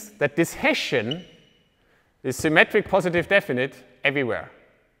means that this Hessian is symmetric positive definite everywhere.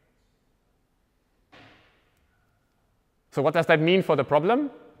 So what does that mean for the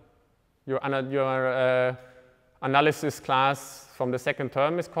problem? Your analysis class from the second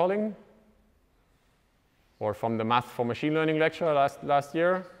term is calling, or from the Math for Machine Learning lecture last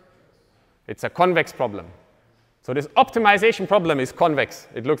year. It's a convex problem. So this optimization problem is convex.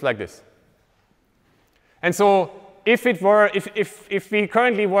 It looks like this. And so if we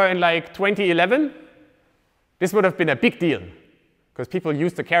currently were in like 2011, this would have been a big deal, because people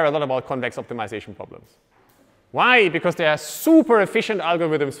used to care a lot about convex optimization problems. Why? Because there are super efficient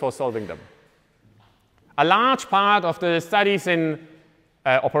algorithms for solving them. A large part of the studies in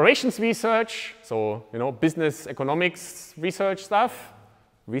operations research, so business economics research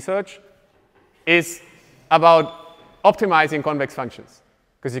is about optimizing convex functions,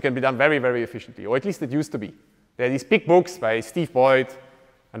 because it can be done very, very efficiently, or at least it used to be. There are these big books by Steve Boyd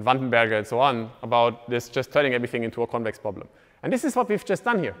and Vandenberger and so on about this, just turning everything into a convex problem. And this is what we've just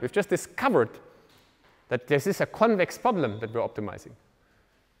done here. We've just discovered that this is a convex problem that we're optimizing.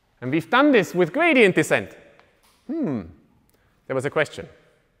 And we've done this with gradient descent. There was a question.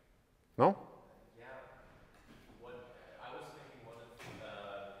 No? Yeah. I was thinking, what if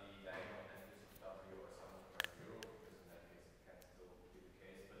the diagonal entries of W or some of them are 0, because in that case it can still be the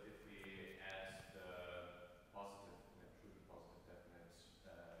case. But if we add the positive, truly positive definite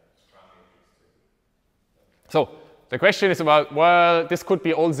Gram matrix to it. So the question is about, well, this could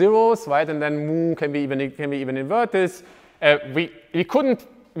be all zeros, right? And then can we even invert this? We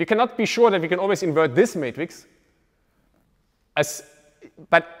cannot be sure that we can always invert this matrix.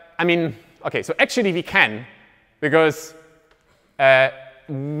 But I mean, okay, so actually we can, because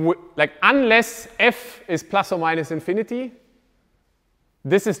unless f is plus or minus infinity,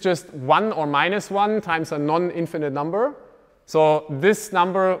 this is just 1 or minus 1 times a non-infinite number. So this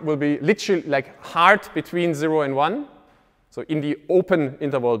number will be literally like hard between 0 and 1. So in the open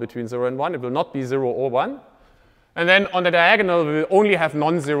interval between 0 and 1, it will not be 0 or 1. And then on the diagonal, we will only have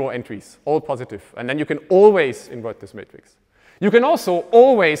non-zero entries, all positive. And then you can always invert this matrix. You can also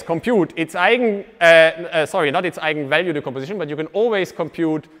always compute its not its eigenvalue decomposition, but you can always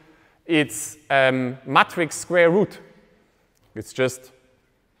compute its matrix square root. It's just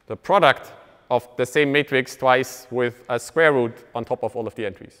the product of the same matrix twice with a square root on top of all of the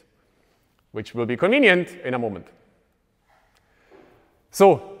entries. which will be convenient in a moment.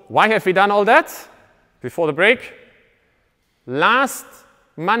 So why have we done all that before the break? Last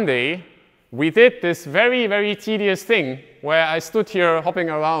Monday, we did this very, very tedious thing where I stood here hopping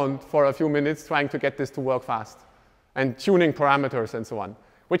around for a few minutes trying to get this to work fast and tuning parameters and so on,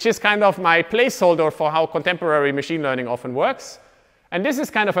 which is kind of my placeholder for how contemporary machine learning often works. And this is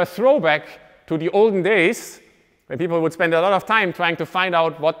kind of a throwback to the olden days when people would spend a lot of time trying to find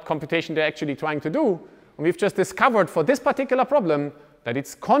out what computation they're actually trying to do. And we've just discovered for this particular problem that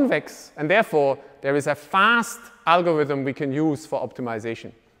it's convex, and therefore there is a fast algorithm we can use for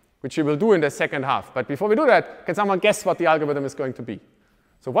optimization, which we will do in the second half. But before we do that, can someone guess what the algorithm is going to be?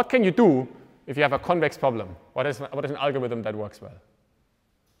 So what can you do if you have a convex problem? What is an algorithm that works well?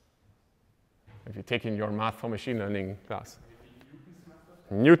 If you're taking your math for machine learning class.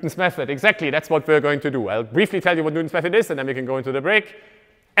 Newton's method, exactly. That's what we're going to do. I'll briefly tell you what Newton's method is, and then we can go into the break.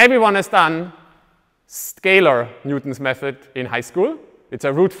 Everyone has done scalar Newton's method in high school. It's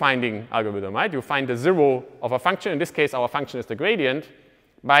a root-finding algorithm, right? You find the zero of a function. In this case, our function is the gradient,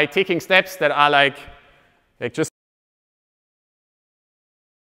 by taking steps that are like just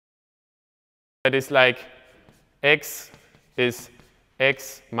that is like x is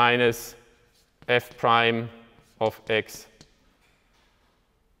x minus f prime of x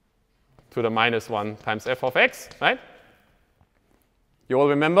to the minus 1 times f of x, right? You all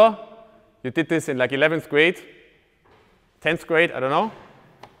remember? You did this in like 11th grade, 10th grade, I don't know.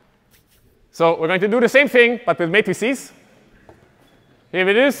 So we're going to do the same thing, but with matrices. Here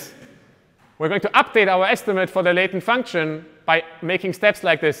it is. We're going to update our estimate for the latent function by making steps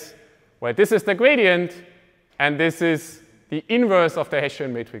like this, where this is the gradient, and this is the inverse of the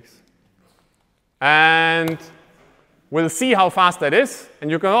Hessian matrix. And we'll see how fast that is.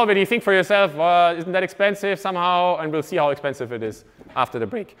 And you can already think for yourself, well, isn't that expensive somehow? And we'll see how expensive it is after the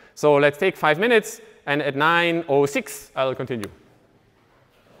break. So let's take 5 minutes, and at 9:06, I'll continue.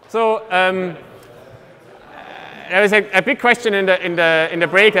 So there is a big question in the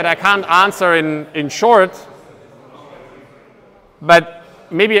break that I can't answer in short. But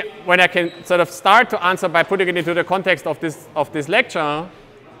maybe when I can sort of start to answer by putting it into the context of this lecture,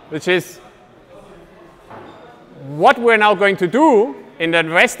 which is what we're now going to do in the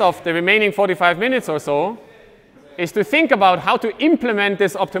rest of the remaining 45 minutes or so is to think about how to implement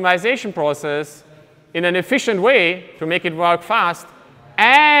this optimization process in an efficient way to make it work fast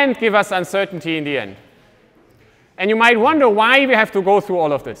and give us uncertainty in the end. And you might wonder why we have to go through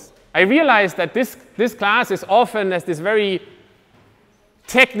all of this. I realize that this class is often as this very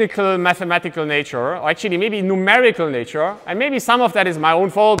technical, mathematical nature, or actually maybe numerical nature. And maybe some of that is my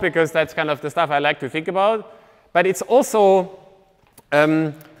own fault because that's kind of the stuff I like to think about. But it's also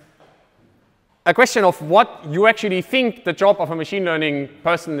a question of what you actually think the job of a machine learning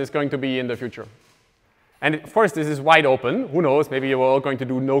person is going to be in the future. And of course, this is wide open. Who knows? Maybe you're all going to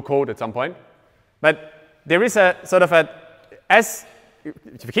do no code at some point. But there is a sort of if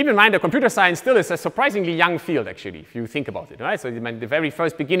you keep in mind that computer science still is a surprisingly young field, actually, if you think about it, right? So the very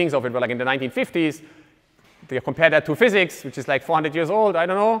first beginnings of it were like in the 1950s. They compare that to physics, which is like 400 years old, I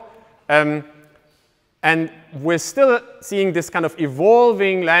don't know. And we're still seeing this kind of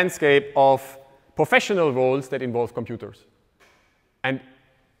evolving landscape of professional roles that involve computers. And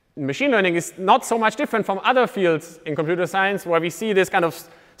machine learning is not so much different from other fields in computer science where we see this kind of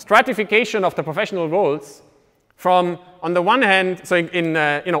stratification of the professional roles from, on the one hand, so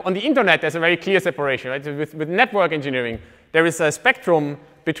on the internet, there's a very clear separation, right? With network engineering, there is a spectrum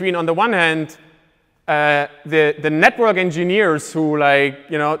between, on the one hand, the network engineers who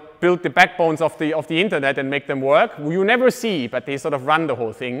build the backbones of the internet and make them work, who you never see, but they sort of run the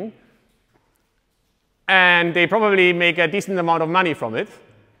whole thing. And they probably make a decent amount of money from it.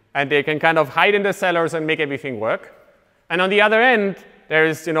 And they can kind of hide in the cellars and make everything work. And on the other end, there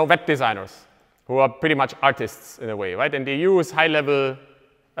is web designers who are pretty much artists in a way, right? And they use high-level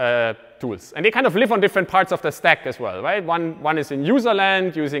tools. And they kind of live on different parts of the stack as well, right? One is in user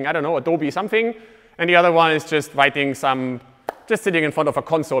land using, I don't know, Adobe something. And the other one is just writing just sitting in front of a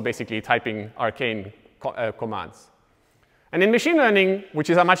console, basically typing arcane commands. And in machine learning, which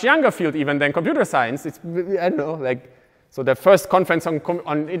is a much younger field even than computer science, it's, I don't know, so the first conference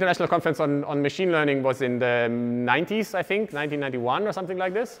international conference on machine learning was in the 90s, I think, 1991 or something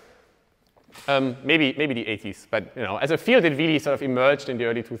like this. Maybe the 80s, but as a field, it really sort of emerged in the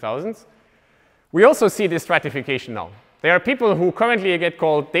early 2000s. We also see this stratification now. There are people who currently get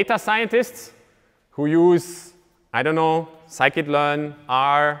called data scientists who use, I don't know, scikit-learn,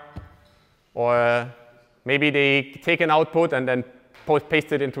 R, or maybe they take an output and then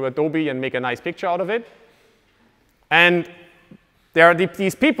paste it into Adobe and make a nice picture out of it. And there are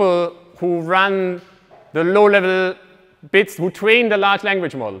these people who run the low-level bits, who train the large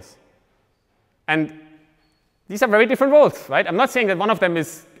language models. And these are very different roles, right? I'm not saying that one of them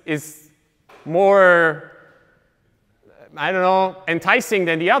is more, I don't know, enticing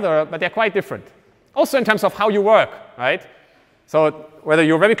than the other, but they're quite different. Also in terms of how you work, right? So whether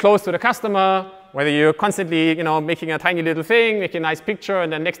you're very close to the customer, whether you're constantly, making a tiny little thing, making a nice picture,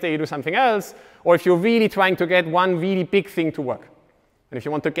 and then next day you do something else, or if you're really trying to get one really big thing to work. And if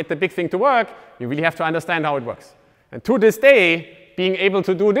you want to get the big thing to work, you really have to understand how it works. And to this day, being able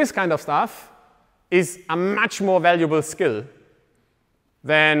to do this kind of stuff is a much more valuable skill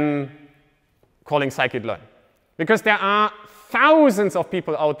than calling scikit-learn. Because there are thousands of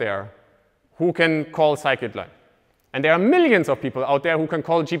people out there who can call scikit-learn. And there are millions of people out there who can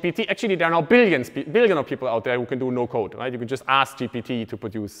call GPT. Actually, there are now billion of people out there who can do no code, right? You can just ask GPT to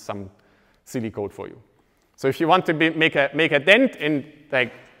produce some silly code for you. So if you want to make a dent in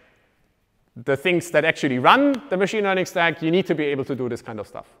the things that actually run the machine learning stack, you need to be able to do this kind of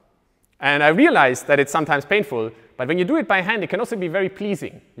stuff. And I realize that it's sometimes painful, but when you do it by hand, it can also be very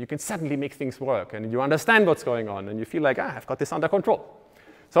pleasing. You can suddenly make things work, and you understand what's going on, and you feel like, I've got this under control.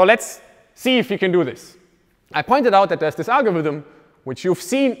 So let's see if we can do this. I pointed out that there's this algorithm which you've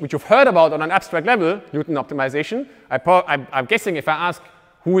seen, which you've heard about on an abstract level, Newton optimization. I'm guessing if I ask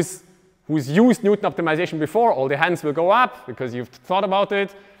who's used Newton optimization before, all the hands will go up because you've thought about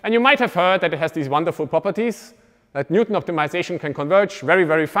it. And you might have heard that it has these wonderful properties, that Newton optimization can converge very,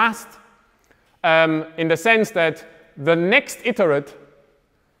 very fast, in the sense that the next iterate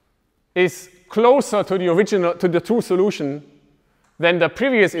is closer to the true solution than the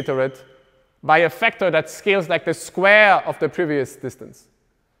previous iterate by a factor that scales like the square of the previous distance.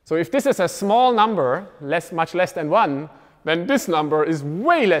 So if this is a small number, much less than 1, then this number is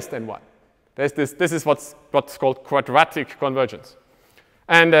way less than 1. This is what's called quadratic convergence.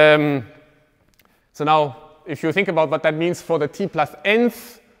 And so now, if you think about what that means for the t plus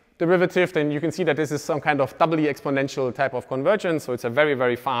nth derivative, then you can see that this is some kind of doubly exponential type of convergence. So it's a very,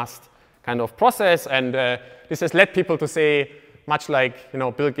 very fast kind of process. And this has led people to say, much like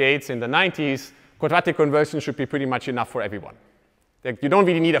Bill Gates in the 90s, quadratic convergence should be pretty much enough for everyone. You don't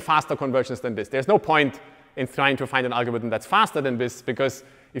really need a faster convergence than this. There's no point in trying to find an algorithm that's faster than this, because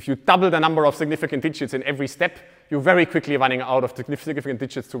if you double the number of significant digits in every step, you're very quickly running out of significant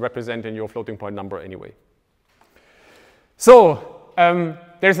digits to represent in your floating point number anyway. So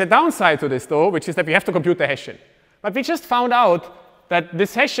there's a downside to this, though, which is that we have to compute the Hessian. But we just found out that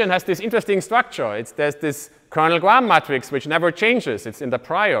this Hessian has this interesting structure. There's this kernel Gram matrix, which never changes. It's in the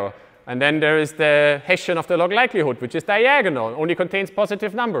prior. And then there is the Hessian of the log likelihood, which is diagonal, only contains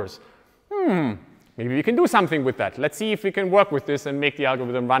positive numbers. Maybe we can do something with that. Let's see if we can work with this and make the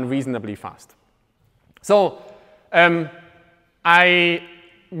algorithm run reasonably fast. So I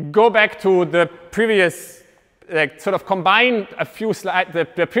go back to the previous, sort of combine a few slides,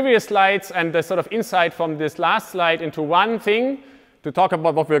 the previous slides and the sort of insight from this last slide into one thing to talk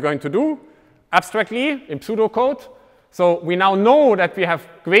about what we're going to do abstractly in pseudocode. So we now know that we have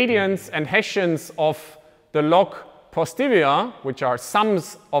gradients and Hessians of the log posterior, which are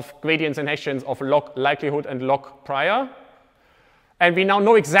sums of gradients and Hessians of log likelihood and log prior. And we now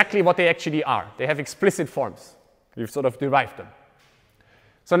know exactly what they actually are. They have explicit forms. We've sort of derived them.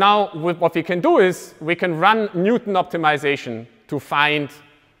 So now what we can do is we can run Newton optimization to find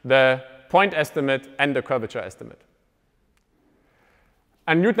the point estimate and the curvature estimate.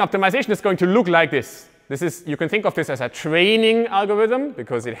 And Newton optimization is going to look like this. You can think of this as a training algorithm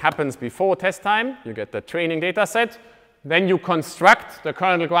because it happens before test time. You get the training data set. Then you construct the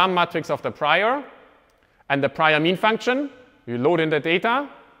kernel Gram matrix of the prior and the prior mean function. You load in the data.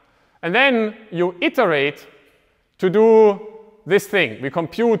 And then you iterate to do this thing. We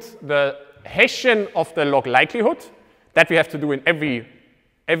compute the Hessian of the log likelihood. That we have to do in every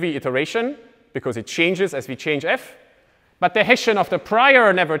iteration because it changes as we change f. But the Hessian of the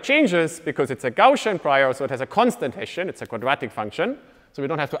prior never changes because it's a Gaussian prior, so it has a constant Hessian. It's a quadratic function, so we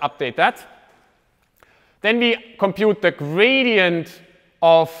don't have to update that. Then we compute the gradient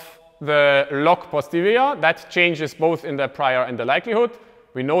of the log posterior. That changes both in the prior and the likelihood.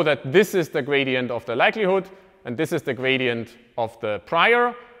 We know that this is the gradient of the likelihood, and this is the gradient of the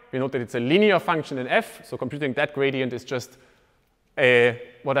prior. We know that it's a linear function in f, so computing that gradient is just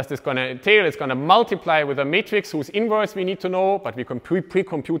what is this going to entail? It's going to multiply with a matrix whose inverse we need to know, but we can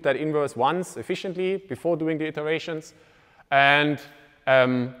pre-compute that inverse once efficiently before doing the iterations. And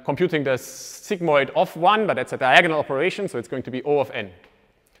computing the sigmoid of 1, but that's a diagonal operation, so it's going to be O of n.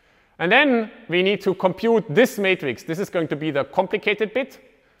 And then we need to compute this matrix. This is going to be the complicated bit.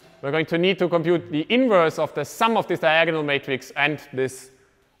 We're going to need to compute the inverse of the sum of this diagonal matrix and this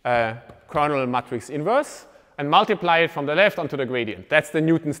kernel matrix inverse and multiply it from the left onto the gradient. That's the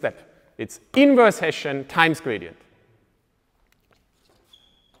Newton step. It's inverse Hessian times gradient.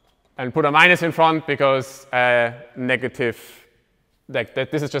 And put a minus in front because negative, like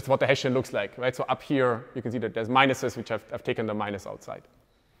that, this is just what the Hessian looks like, right? So up here, you can see that there's minuses, which I've taken the minus outside.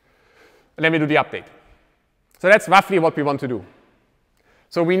 And then we do the update. So that's roughly what we want to do.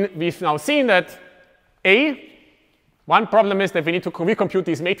 So we've now seen that one problem is that we need to recompute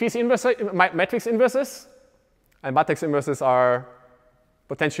these matrix inverses. And matrix inverses are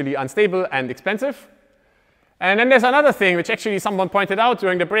potentially unstable and expensive. And then there's another thing, which actually someone pointed out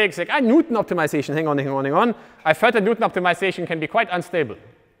during the break. It's like, Newton optimization, hang on. I've heard that Newton optimization can be quite unstable.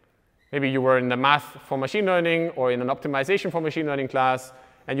 Maybe you were in the math for machine learning or in an optimization for machine learning class,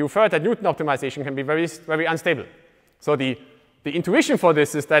 and you've heard that Newton optimization can be very, very unstable. So the intuition for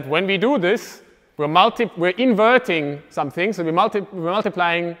this is that when we do this, we're inverting something. So we're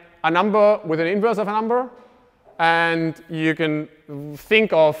multiplying a number with an inverse of a number. And you can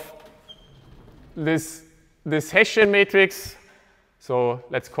think of this Hessian matrix. So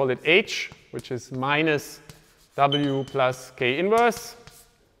let's call it H, which is minus W plus K inverse.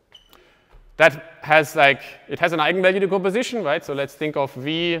 That has it has an eigenvalue decomposition, right? So let's think of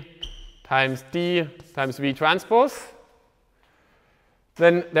V times D times V transpose.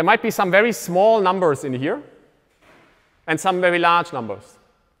 Then there might be some very small numbers in here and some very large numbers.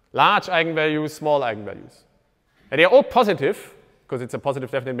 Large eigenvalues, small eigenvalues. And they're all positive, because it's a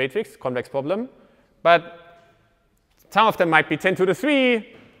positive definite matrix, convex problem. But some of them might be 10 to the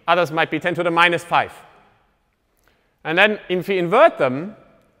 3, others might be 10 to the minus 5. And then if we invert them,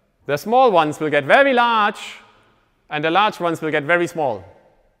 the small ones will get very large, and the large ones will get very small.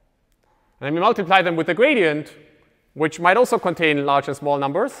 And then we multiply them with the gradient, which might also contain large and small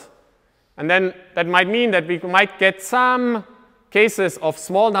numbers. And then that might mean that we might get some cases of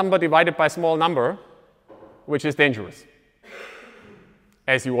small number divided by small number, which is dangerous,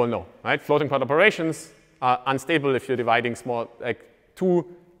 as you all know, right? Floating point operations are unstable if you're dividing two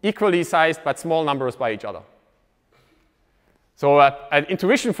equally sized but small numbers by each other. So an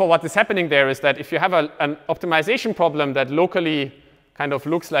intuition for what is happening there is that if you have an optimization problem that locally kind of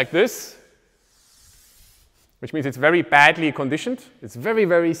looks like this, which means it's very badly conditioned, it's very,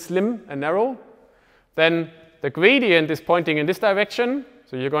 very slim and narrow, then the gradient is pointing in this direction.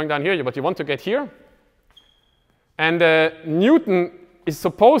 So you're going down here, but you want to get here. And Newton is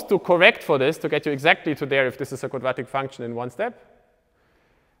supposed to correct for this to get you exactly to there if this is a quadratic function in one step.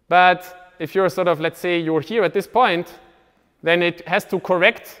 But if you're sort of, let's say you're here at this point, then it has to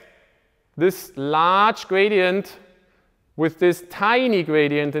correct this large gradient with this tiny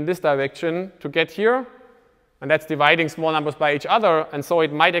gradient in this direction to get here. And that's dividing small numbers by each other. And so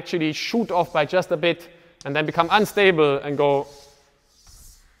it might actually shoot off by just a bit and then become unstable and go,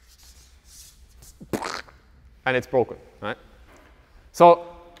 and it's broken, right? So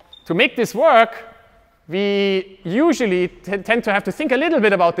to make this work, we usually tend to have to think a little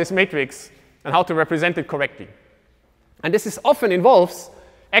bit about this matrix and how to represent it correctly. And this often involves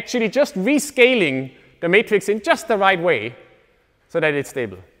actually just rescaling the matrix in just the right way so that it's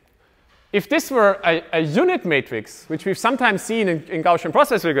stable. If this were a unit matrix, which we've sometimes seen in Gaussian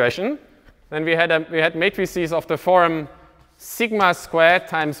process regression, then we had matrices of the form sigma squared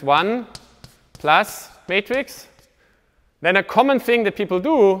times 1 plus matrix. Then a common thing that people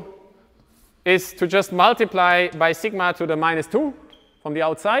do is to just multiply by sigma to the minus 2 from the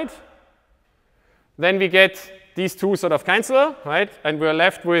outside. Then we get these two sort of cancel, right? And we're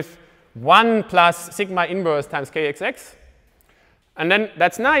left with 1 plus sigma inverse times kxx. And then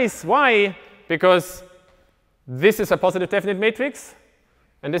that's nice. Why? Because this is a positive definite matrix,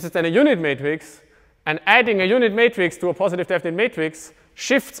 and this is then a unit matrix. And adding a unit matrix to a positive definite matrix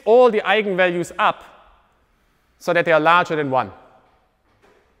shifts all the eigenvalues up so that they are larger than 1.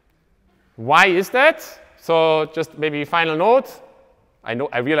 Why is that? So just maybe final note.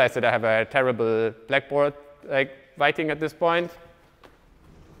 I realize that I have a terrible blackboard writing at this point.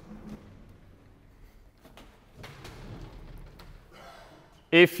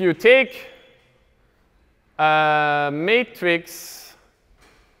 If you take a matrix,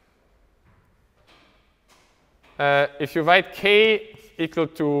 if you write K equal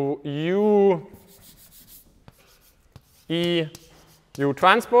to U E U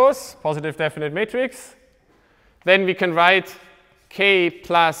transpose, positive definite matrix, then we can write K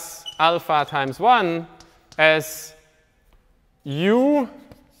plus alpha times 1 as U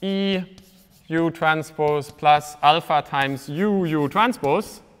E U transpose plus alpha times U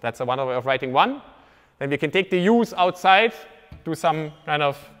transpose. That's one way of writing 1. Then we can take the U's outside, do some kind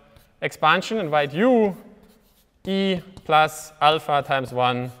of expansion, and write U E plus alpha times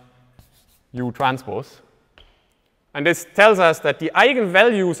 1 U transpose. And this tells us that the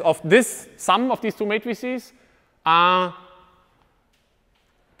eigenvalues of this sum of these two matrices are,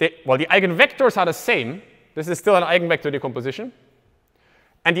 well, the eigenvectors are the same. This is still an eigenvector decomposition.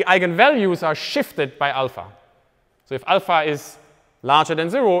 And the eigenvalues are shifted by alpha. So if alpha is larger than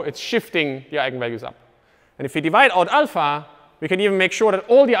 0, it's shifting the eigenvalues up. And if we divide out alpha, we can even make sure that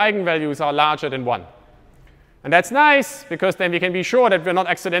all the eigenvalues are larger than 1. And that's nice, because then we can be sure that we're not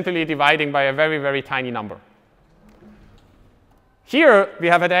accidentally dividing by a very, very tiny number. Here, we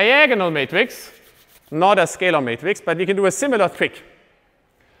have a diagonal matrix, not a scalar matrix, but we can do a similar trick.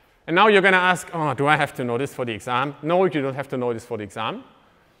 And now you're going to ask, oh, do I have to know this for the exam? No, you don't have to know this for the exam.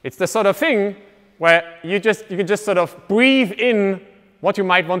 It's the sort of thing where you can just sort of breathe in what you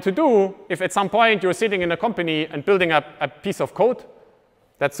might want to do if at some point you're sitting in a company and building up a piece of code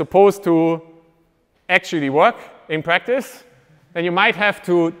that's supposed to actually work in practice, then you might have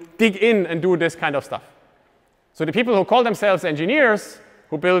to dig in and do this kind of stuff. So the people who call themselves engineers,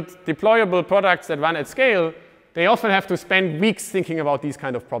 who build deployable products that run at scale, they often have to spend weeks thinking about these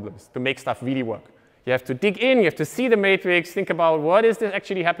kind of problems to make stuff really work. You have to dig in, you have to see the matrix, think about what is this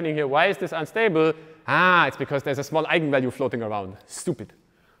actually happening here, why is this unstable? Ah, it's because there's a small eigenvalue floating around. Stupid.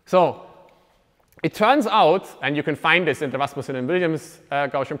 So it turns out, and you can find this in the Rasmussen and Williams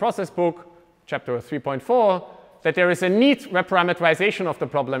Gaussian process book, chapter 3.4, that there is a neat reparameterization of the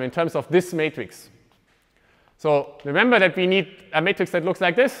problem in terms of this matrix. So remember that we need a matrix that looks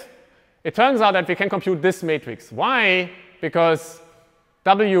like this. It turns out that we can compute this matrix. Why? Because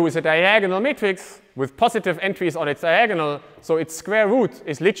W is a diagonal matrix with positive entries on its diagonal, so its square root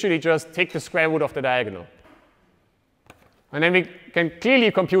is literally just take the square root of the diagonal. And then we can clearly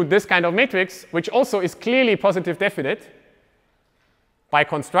compute this kind of matrix, which also is clearly positive definite by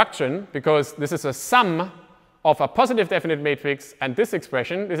construction, because this is a sum of a positive definite matrix and this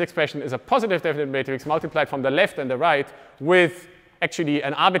expression. This expression is a positive definite matrix multiplied from the left and the right with actually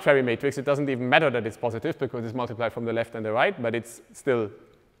an arbitrary matrix. It doesn't even matter that it's positive because it's multiplied from the left and the right, but it's still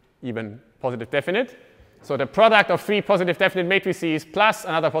even positive definite. So the product of three positive definite matrices plus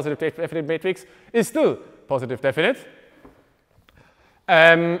another positive definite matrix is still positive definite.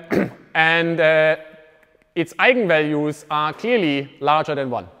 Its eigenvalues are clearly larger than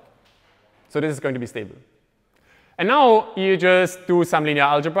 1. So this is going to be stable. And now you just do some linear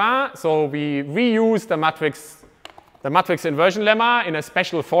algebra. So we reuse the matrix inversion lemma in a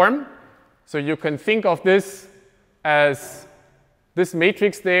special form. So you can think of this as this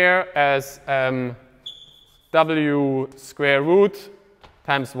matrix there as W square root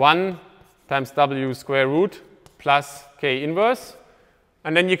times 1 times W square root plus K inverse.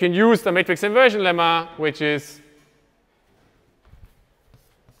 And then you can use the matrix inversion lemma, which is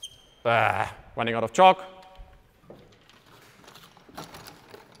running out of chalk.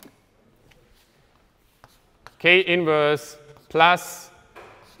 K inverse plus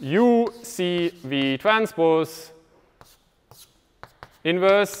U C V transpose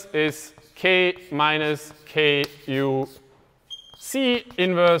inverse is K minus K U C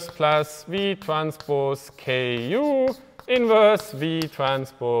inverse plus V transpose K U inverse V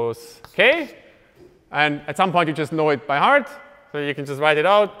transpose K. And at some point you just know it by heart. So you can just write it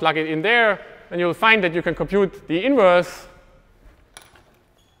out, plug it in there, and you'll find that you can compute the inverse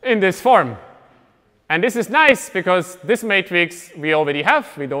in this form. And this is nice because this matrix we already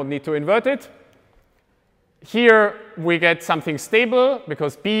have. We don't need to invert it. Here we get something stable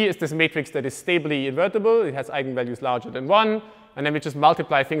because B is this matrix that is stably invertible. It has eigenvalues larger than 1. And then we just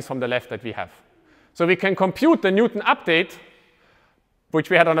multiply things from the left that we have. So we can compute the Newton update, which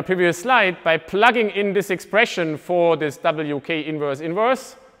we had on a previous slide, by plugging in this expression for this WK inverse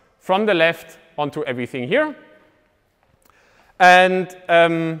inverse from the left onto everything here. And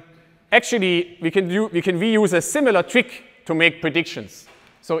actually, we can reuse a similar trick to make predictions.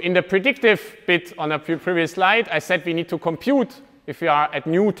 So in the predictive bit on a previous slide, I said we need to compute, if we are at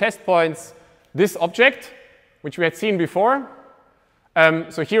new test points, this object, which we had seen before.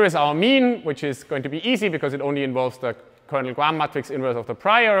 So here is our mean, which is going to be easy because it only involves the kernel Gram matrix inverse of the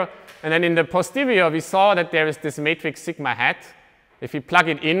prior. And then in the posterior, we saw that there is this matrix sigma hat. If we plug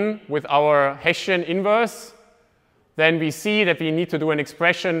it in with our Hessian inverse, then we see that we need to do an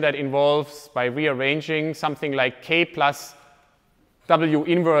expression that involves, by rearranging, something like K plus W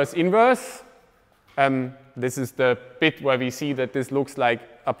inverse inverse. This is the bit where we see that this looks like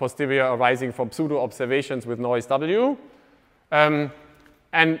a posterior arising from pseudo observations with noise W.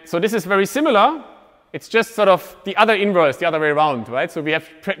 And so this is very similar. It's just sort of the other inverse, the other way around, right? So we have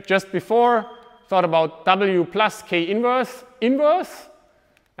just before thought about W plus K inverse inverse.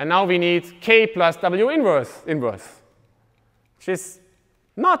 And now we need k plus w inverse, which is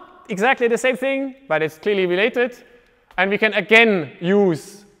not exactly the same thing, but it's clearly related. And we can again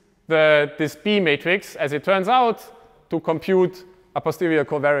use this B matrix, as it turns out, to compute a posterior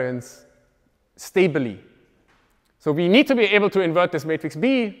covariance stably. So we need to be able to invert this matrix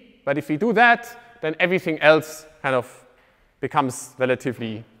B, but if we do that, then everything else kind of becomes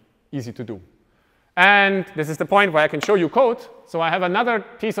relatively easy to do. And this is the point where I can show you code. So I have another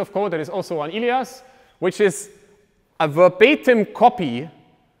piece of code that is also on Ilias, which is a verbatim copy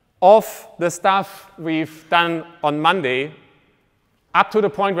of the stuff we've done on Monday up to the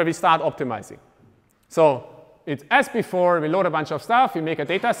point where we start optimizing. So it's as before, we load a bunch of stuff, we make a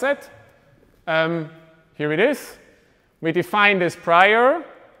data set. Here it is. We define this prior,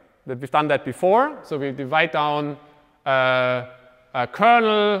 that we've done that before. So we divide down a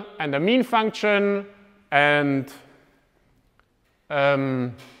kernel and a mean function and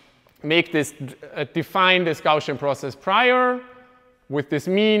make this, define this Gaussian process prior with this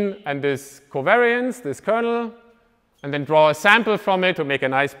mean and this covariance, this kernel, and then draw a sample from it to make a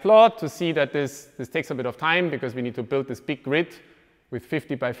nice plot to see that this takes a bit of time because we need to build this big grid with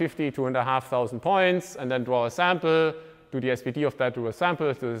 50 by 50, 2,500 points, and then draw a sample, do the SVD of that, do a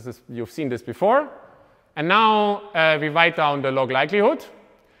sample. So you've seen this before. And now we write down the log likelihood.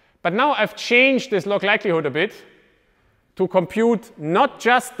 But now I've changed this log likelihood a bit to compute not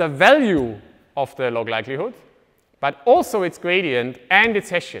just the value of the log likelihood, but also its gradient and its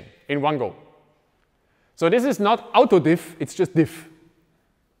Hessian in one go. So this is not autodiff, it's just diff.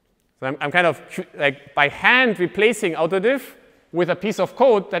 So I'm kind of like by hand replacing autodiff with a piece of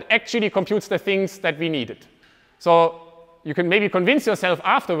code that actually computes the things that we needed. So you can maybe convince yourself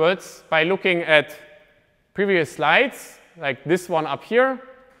afterwards by looking at previous slides, like this one up here,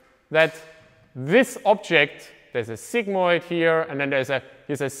 that this object, there's a sigmoid here, and then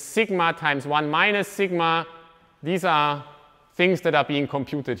here's a sigma times 1 minus sigma. These are things that are being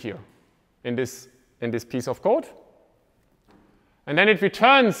computed here in this piece of code. And then it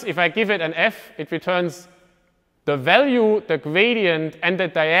returns, if I give it an f, it returns the value, the gradient, and the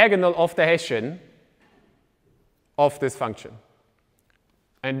diagonal of the Hessian of this function.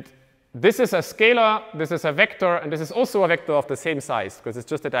 And this is a scalar, this is a vector, and this is also a vector of the same size, because it's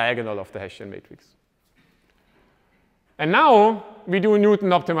just the diagonal of the Hessian matrix. And now we do Newton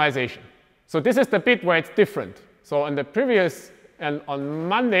optimization. So this is the bit where it's different. So on the previous, and on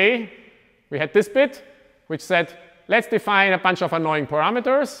Monday, we had this bit, which said, let's define a bunch of annoying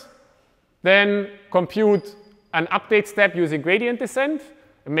parameters, then compute an update step using gradient descent,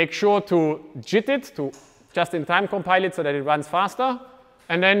 and make sure to JIT it, to just-in-time compile it so that it runs faster,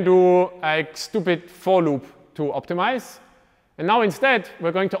 and then do a stupid for loop to optimize. And now instead,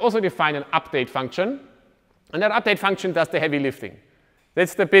 we're going to also define an update function, and that update function does the heavy lifting.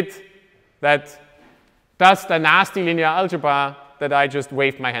 That's the bit that does the nasty linear algebra that I just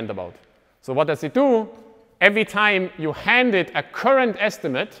waved my hand about. So what does it do? Every time you hand it a current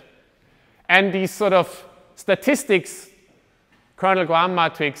estimate and these sort of statistics, kernel Gram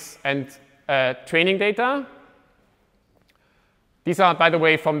matrix, and training data. These are, by the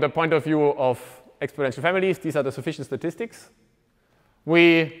way, from the point of view of exponential families, these are the sufficient statistics.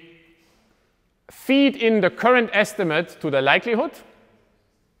 We feed in the current estimate to the likelihood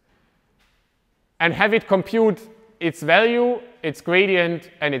and have it compute its value, its gradient,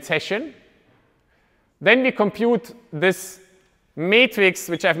 and its Hessian. Then we compute this matrix,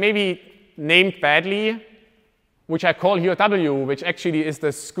 which I've maybe named badly, which I call here W, which actually is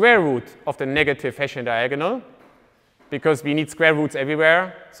the square root of the negative Hessian diagonal, because we need square roots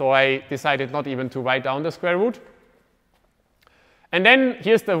everywhere. So I decided not even to write down the square root. And then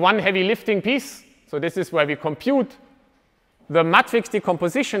here's the one heavy lifting piece. So this is where we compute the matrix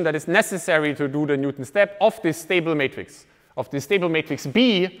decomposition that is necessary to do the Newton step of this stable matrix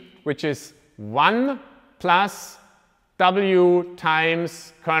B, which is 1 plus W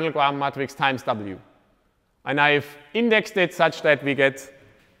times kernel Gram matrix times W. And I've indexed it such that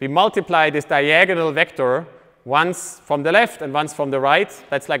we multiply this diagonal vector once from the left and once from the right.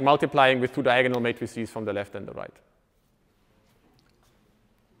 That's like multiplying with two diagonal matrices from the left and the right.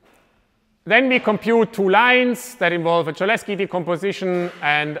 Then we compute two lines that involve a Cholesky decomposition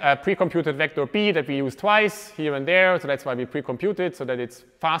and a pre-computed vector B that we use twice here and there. So that's why we pre-compute it so that it's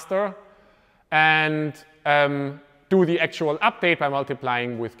faster. And do the actual update by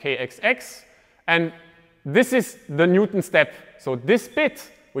multiplying with kxx. And this is the Newton step. So this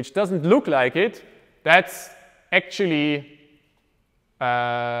bit, which doesn't look like it, that's actually, hopping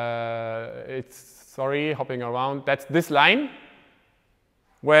around. That's this line,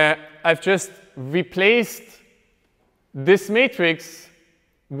 where I've just replaced this matrix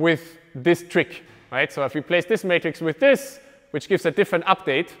with this trick, right? So if we place this matrix with this, which gives a different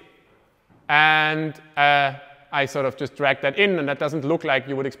update, and I sort of just drag that in, and that doesn't look like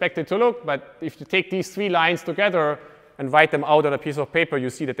you would expect it to look, but if you take these three lines together and write them out on a piece of paper, you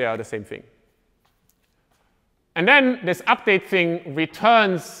see that they are the same thing. And then this update thing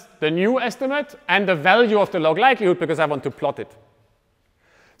returns the new estimate and the value of the log likelihood because I want to plot it.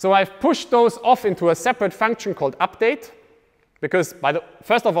 So I've pushed those off into a separate function called update because,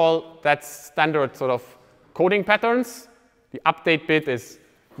 first of all, that's standard sort of coding patterns. The update bit is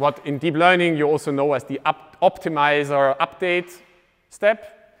what in deep learning you also know as the optimizer update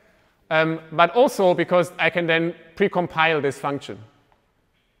step. But also because I can then precompile this function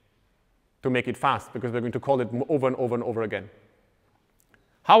to make it fast, because we're going to call it over and over and over again.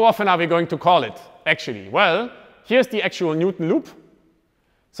 How often are we going to call it, actually? Well, here's the actual Newton loop.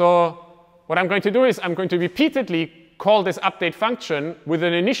 So what I'm going to do is I'm going to repeatedly call this update function with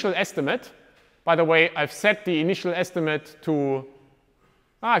an initial estimate. By the way, I've set the initial estimate to,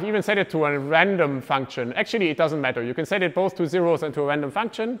 I've even set it to a random function. Actually, it doesn't matter. You can set it both to zeros and to a random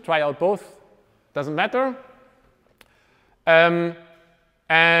function. Try out both. Doesn't matter. And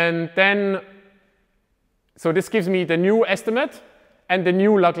then, so this gives me the new estimate and the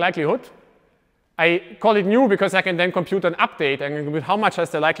new log likelihood. I call it new because I can then compute an update and with how much has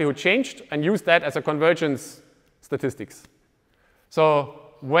the likelihood changed and use that as a convergence statistics. So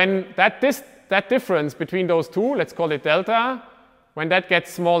when that difference between those two, let's call it delta, when that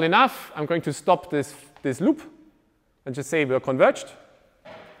gets small enough, I'm going to stop this loop and just say we're converged.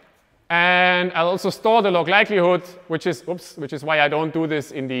 And I'll also store the log likelihood, which is why I don't do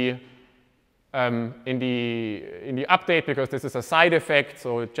this in the update, because this is a side effect.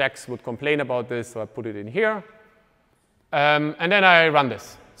 So Jax would complain about this, so I put it in here. And then I run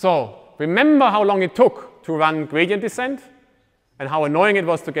this. So remember how long it took to run gradient descent and how annoying it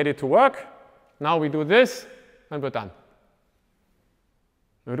was to get it to work. Now we do this, and we're done.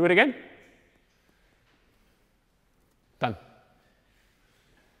 We'll do it again. Done.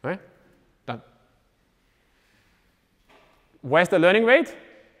 All right? Done. Where's the learning rate?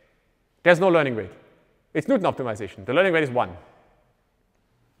 There's no learning rate. It's Newton optimization. The learning rate is 1.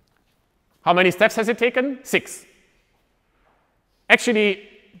 How many steps has it taken? 6. Actually,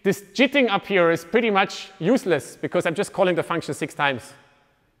 this jitting up here is pretty much useless because I'm just calling the function 6 times.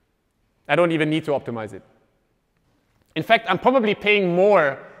 I don't even need to optimize it. In fact, I'm probably paying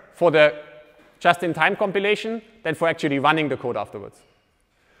more for the just-in-time compilation than for actually running the code afterwards.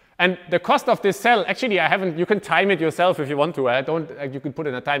 And the cost of this cell, actually, you can time it yourself if you want to. You can put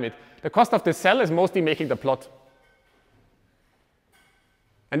in a time it. The cost of this cell is mostly making the plot.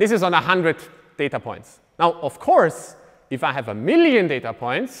 And this is on 100 data points. Now, of course, if I have 1,000,000 data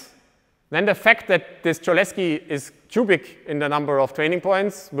points, then the fact that this Cholesky is cubic in the number of training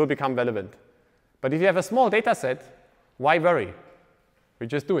points will become relevant. But if you have a small data set, why worry? We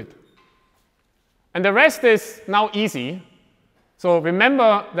just do it. And the rest is now easy. So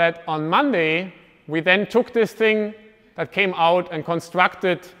remember that on Monday, we then took this thing that came out and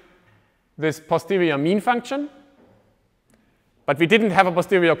constructed this posterior mean function. But we didn't have a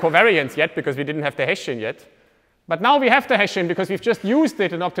posterior covariance yet because we didn't have the Hessian yet. But now we have the Hessian because we've just used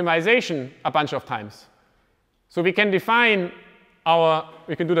it in optimization a bunch of times. So we can define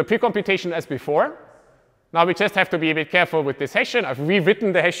we can do the pre-computation as before. Now we just have to be a bit careful with this Hessian. I've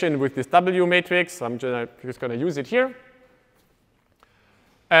rewritten the Hessian with this W matrix. So I'm just going to use it here.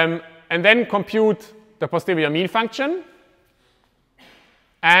 And then compute the posterior mean function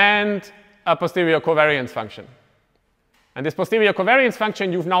and a posterior covariance function. And this posterior covariance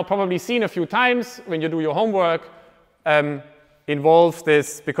function you've now probably seen a few times when you do your homework, involves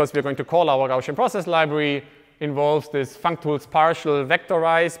this, because we're going to call our Gaussian process library, involves this functools partial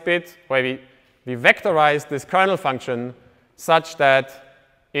vectorize bit, where we vectorize this kernel function such that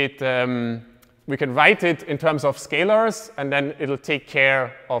we can write it in terms of scalars, and then it'll take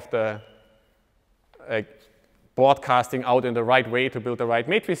care of the broadcasting out in the right way to build the right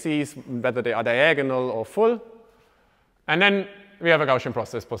matrices, whether they are diagonal or full. And then we have a Gaussian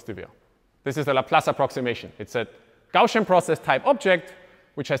process posterior. This is the Laplace approximation. It's a Gaussian process type object,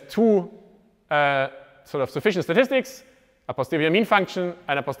 which has two sort of sufficient statistics, a posterior mean function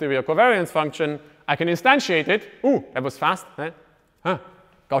and a posterior covariance function. I can instantiate it. Ooh, that was fast.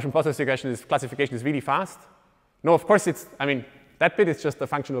 Gaussian process regression classification is really fast. No, of course that bit is just the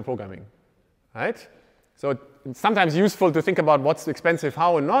functional programming, right? So it's sometimes useful to think about what's expensive,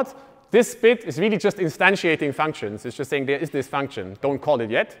 how, and not. This bit is really just instantiating functions. It's just saying there is this function. Don't call it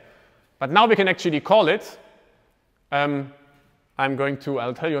yet. But now we can actually call it. I'll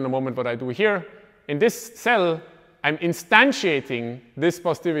tell you in a moment what I do here. In this cell, I'm instantiating this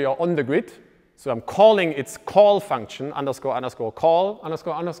posterior on the grid. So I'm calling its call function, underscore, underscore, call,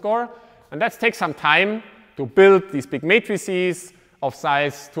 underscore, underscore. And that takes some time to build these big matrices of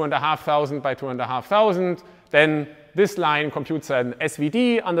size 2,500 by 2,500. Then this line computes an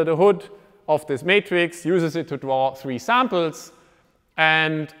SVD under the hood of this matrix, uses it to draw 3 samples,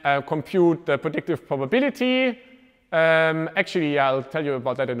 and compute the predictive probability. Actually, I'll tell you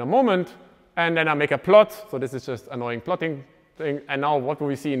about that in a moment. And then I make a plot. So this is just annoying plotting thing. And now what do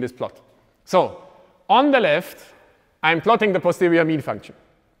we see in this plot? So on the left, I'm plotting the posterior mean function,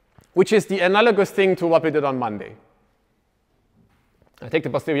 which is the analogous thing to what we did on Monday. I take the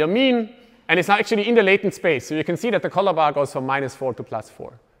posterior mean, and it's now actually in the latent space. So you can see that the color bar goes from -4 to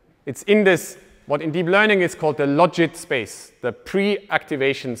 +4. It's in this, what in deep learning is called the logit space, the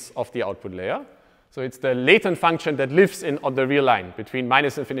pre-activations of the output layer. So it's the latent function that lives on the real line between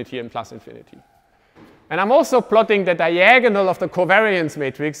 -infinity and +infinity. And I'm also plotting the diagonal of the covariance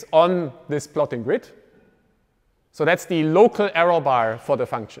matrix on this plotting grid. So that's the local error bar for the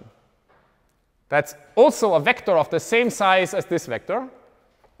function. That's also a vector of the same size as this vector,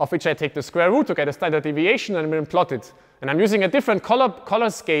 of which I take the square root to get a standard deviation and then plot it. And I'm using a different color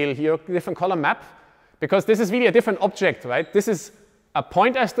scale here, different color map, because this is really a different object, right? This is a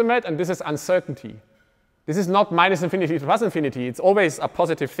point estimate, and this is uncertainty. This is not -infinity to +infinity. It's always a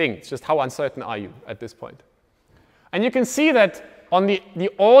positive thing. It's just how uncertain are you at this point. And you can see that on the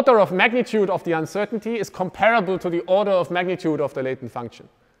order of magnitude of the uncertainty is comparable to the order of magnitude of the latent function,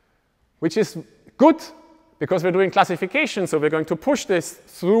 which is good because we're doing classification. So we're going to push this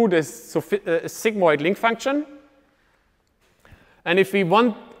through this sigmoid link function. And if we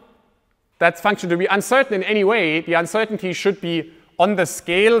want that function to be uncertain in any way, the uncertainty should be on the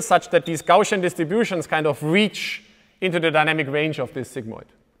scale such that these Gaussian distributions kind of reach into the dynamic range of this sigmoid.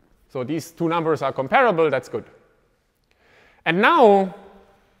 So these two numbers are comparable. That's good. And now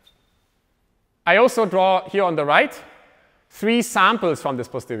I also draw here on the right 3 samples from this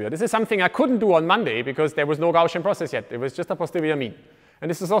posterior. This is something I couldn't do on Monday because there was no Gaussian process yet. It was just a posterior mean. And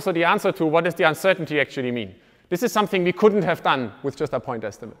this is also the answer to what does the uncertainty actually mean. This is something we couldn't have done with just a point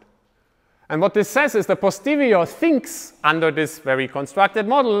estimate. And what this says is the posterior thinks under this very constructed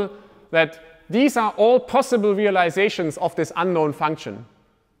model that these are all possible realizations of this unknown function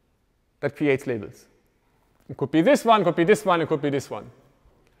that creates labels. It could be this one, could be this one, it could be this one.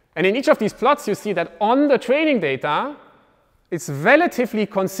 And in each of these plots, you see that on the training data, it's relatively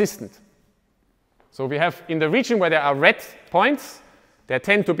consistent. So we have in the region where there are red points, there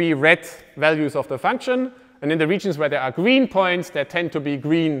tend to be red values of the function. And in the regions where there are green points, there tend to be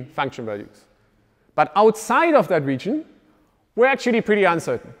green function values. But outside of that region, we're actually pretty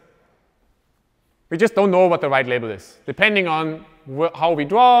uncertain. We just don't know what the right label is. Depending on how we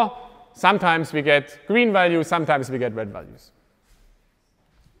draw, sometimes we get green values, sometimes we get red values.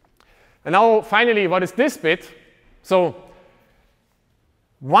 And now, finally, what is this bit? So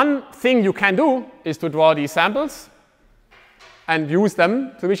one thing you can do is to draw these samples and use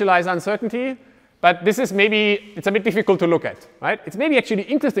them to visualize uncertainty. But this is maybe, it's a bit difficult to look at, right? It's maybe actually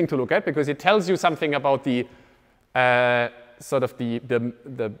interesting to look at because it tells you something about the sort of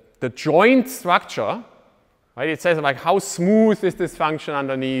the joint structure, right? It says like how smooth is this function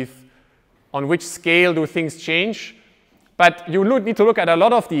underneath, on which scale do things change. But you need to look at a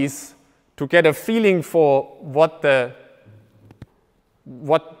lot of these to get a feeling for what the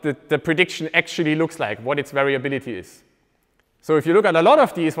prediction actually looks like, what its variability is. So if you look at a lot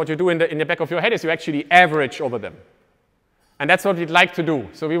of these, what you do in the back of your head is you actually average over them. And that's what we'd like to do.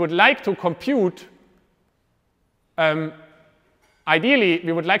 So we would like to compute, ideally,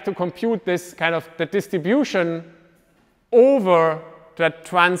 we would like to compute this kind of the distribution over the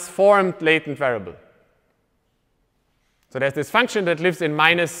transformed latent variable. So there's this function that lives in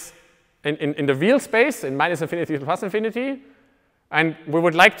the real space, in -infinity to +infinity. And we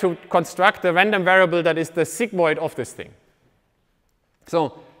would like to construct a random variable that is the sigmoid of this thing.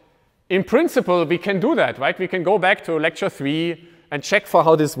 So in principle, we can do that, right? We can go back to lecture 3 and check for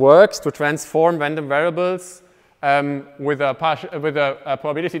how this works to transform random variables with a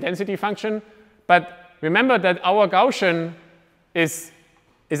probability density function. But remember that our Gaussian is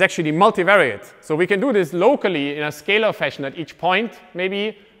actually multivariate. So we can do this locally in a scalar fashion at each point,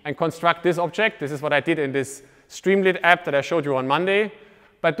 maybe, and construct this object. This is what I did in this Streamlit app that I showed you on Monday.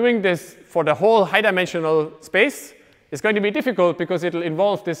 But doing this for the whole high-dimensional space is going to be difficult because it will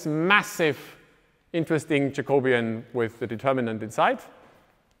involve this massive, interesting Jacobian with the determinant inside.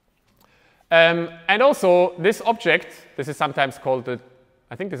 And also, this object, this is sometimes called the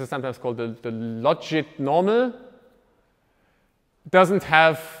logit normal, doesn't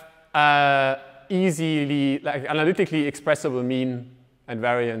have easily, like analytically expressible mean and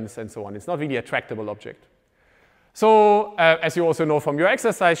variance and so on. It's not really a tractable object. So as you also know from your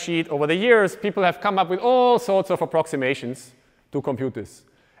exercise sheet, over the years, people have come up with all sorts of approximations to compute this.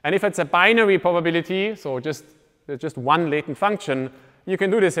 And if it's a binary probability, so just one latent function, you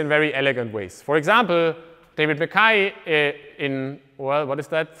can do this in very elegant ways. For example, David Mackay well, what is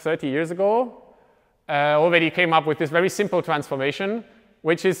that, 30 years ago, already came up with this very simple transformation,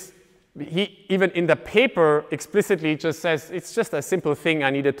 which is, he even in the paper explicitly just says, it's just a simple thing I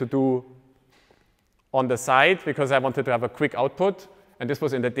needed to do on the side because I wanted to have a quick output. And this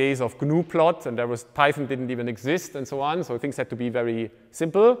was in the days of GNU plot, and Python didn't even exist and so on, so things had to be very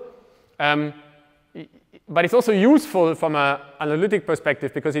simple. But it's also useful from an analytic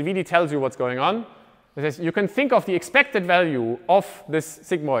perspective because it really tells you what's going on. It says you can think of the expected value of this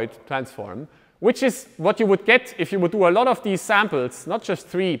sigmoid transform, which is what you would get if you would do a lot of these samples, not just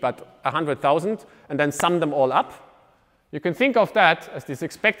 3, but 100,000, and then sum them all up. You can think of that as this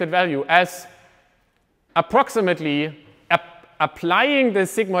expected value as approximately applying the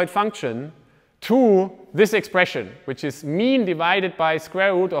sigmoid function to this expression, which is mean divided by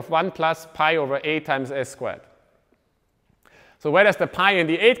square root of 1 plus pi over 8 times s squared. So where does the pi and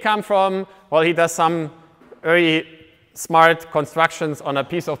the 8 come from? Well, he does some very smart constructions on a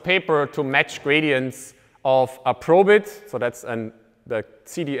piece of paper to match gradients of a probit. So that's the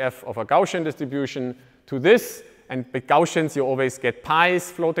CDF of a Gaussian distribution to this. And with Gaussians, you always get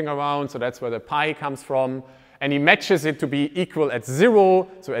pi's floating around, so that's where the pi comes from. And he matches it to be equal at 0.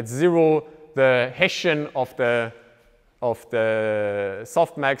 So at 0, the Hessian of the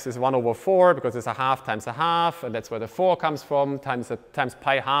softmax is 1 over 4 because it's a half times a half, and that's where the 4 comes from, times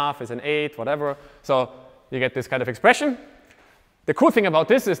pi half is an 8, whatever. So you get this kind of expression. The cool thing about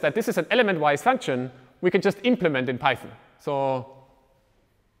this is that this is an element-wise function we can just implement in Python. So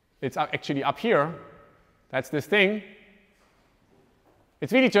it's actually up here. That's this thing.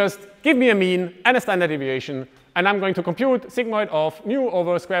 It's really just give me a mean and a standard deviation, and I'm going to compute sigmoid of mu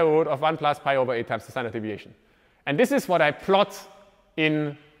over square root of 1 plus pi over 8 times the standard deviation. And this is what I plot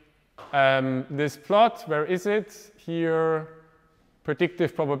in this plot. Where is it? Here,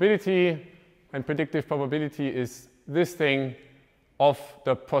 predictive probability. And predictive probability is this thing of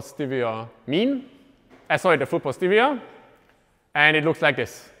the posterior mean. Sorry, the full posterior. And it looks like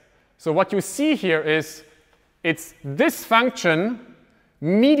this. So what you see here is it's this function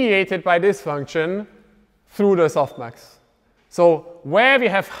mediated by this function through the softmax. So where we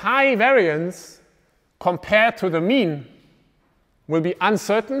have high variance compared to the mean will be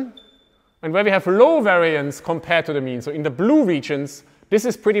uncertain, and where we have low variance compared to the mean. So in the blue regions, this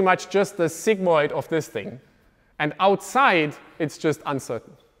is pretty much just the sigmoid of this thing. And outside, it's just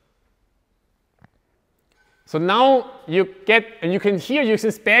uncertain. So now you get, and you can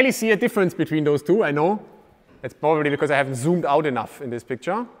just barely see a difference between those two, I know. It's probably because I haven't zoomed out enough in this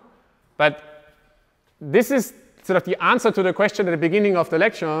picture. But this is sort of the answer to the question at the beginning of the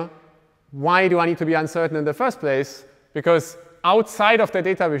lecture. Why do I need to be uncertain in the first place? Because outside of the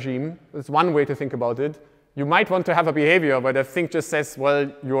data regime, that's one way to think about it, you might want to have a behavior where the thing just says, well,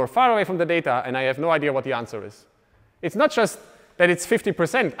 you're far away from the data, and I have no idea what the answer is. It's not just that it's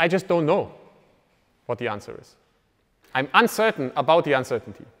 50%. I just don't know what the answer is. I'm uncertain about the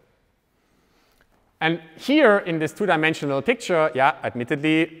uncertainty. And here in this two-dimensional picture, yeah,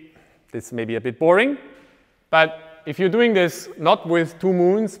 admittedly, this may be a bit boring. But if you're doing this not with 2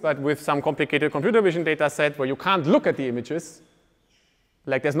 moons, but with some complicated computer vision data set where you can't look at the images,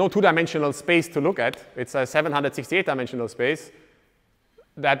 like there's no 2-dimensional space to look at, it's a 768-dimensional space,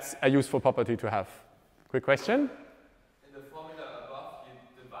 that's a useful property to have. Quick question? In the formula above, you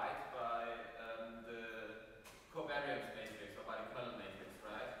divide by the covariance matrix, or by the kernel matrix,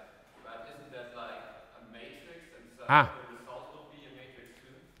 right? But isn't that like a matrix, and so the result will be a matrix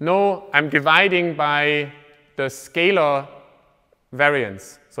too? No, I'm dividing by the scalar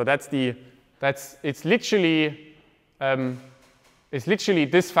variance. So it's literally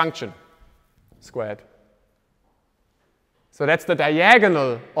this function squared. So that's the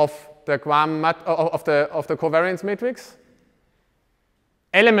diagonal of the covariance matrix,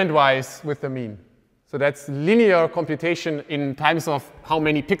 element-wise with the mean. So that's linear computation in terms of how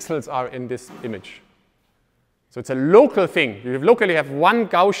many pixels are in this image. So it's a local thing. You locally have one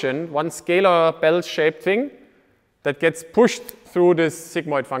Gaussian, one scalar bell-shaped thing that gets pushed through this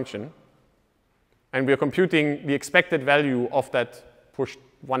sigmoid function. And we're computing the expected value of that pushed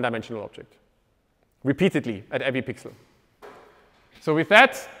one-dimensional object repeatedly at every pixel. So with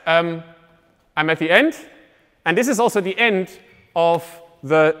that, I'm at the end. And this is also the end of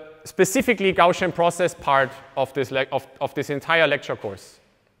the specifically Gaussian process part of this entire lecture course.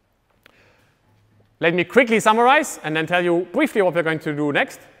 let me quickly summarize and then tell you briefly what we're going to do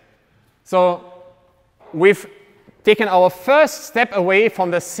next. So we've taken our first step away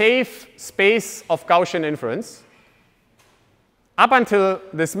from the safe space of Gaussian inference. Up until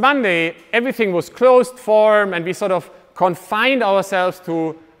this Monday, everything was closed form, and we sort of confined ourselves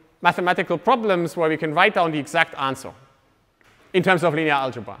to mathematical problems where we can write down the exact answer in terms of linear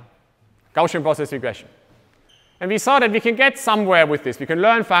algebra, Gaussian process regression. And we saw that we can get somewhere with this. We can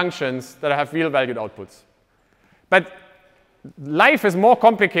learn functions that have real-valued outputs. But life is more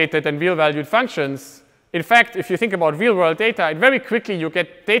complicated than real-valued functions. In fact, if you think about real-world data, very quickly you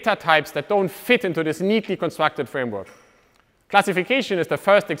get data types that don't fit into this neatly constructed framework. Classification is the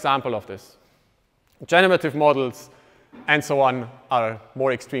first example of this. Generative models and so on are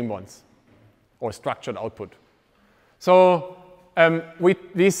more extreme ones, or structured output. So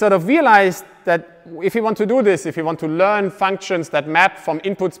we sort of realized that if we want to do this, if we want to learn functions that map from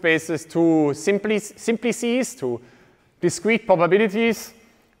input spaces to simplices, to discrete probabilities,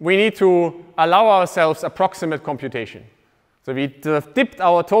 we need to allow ourselves approximate computation. So we dipped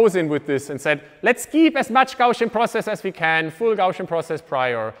our toes in with this and said, let's keep as much Gaussian process as we can, full Gaussian process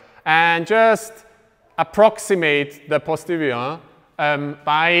prior, and just approximate the posterior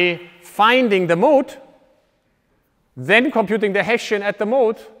by finding the mode, then computing the Hessian at the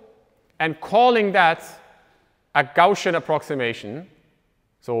mode, and calling that a Gaussian approximation.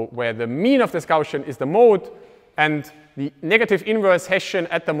 So where the mean of this Gaussian is the mode, and the negative inverse Hessian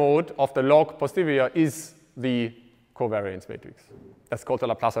at the mode of the log posterior is the covariance matrix. That's called the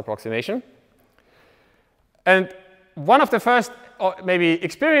Laplace approximation. And one of the first maybe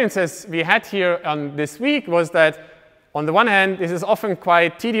experiences we had here on this week was that, on the one hand, this is often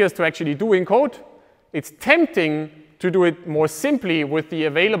quite tedious to actually do in code. It's tempting to do it more simply with the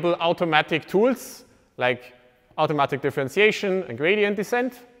available automatic tools, like automatic differentiation and gradient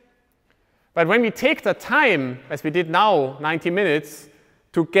descent. But when we take the time, as we did now, 90 minutes,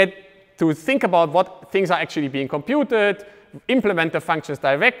 to think about what things are actually being computed, implement the functions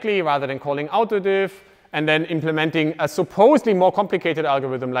directly rather than calling autodiff, and then implementing a supposedly more complicated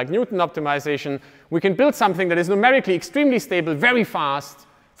algorithm like Newton optimization, we can build something that is numerically extremely stable, very fast,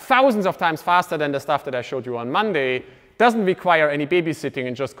 thousands of times faster than the stuff that I showed you on Monday, doesn't require any babysitting,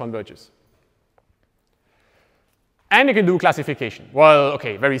 and just converges. And you can do classification. Well,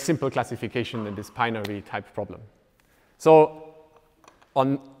 OK, very simple classification in this binary type problem. So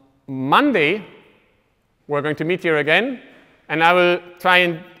on Monday, we're going to meet here again, and I will try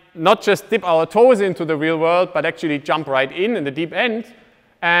and not just dip our toes into the real world, but actually jump right in the deep end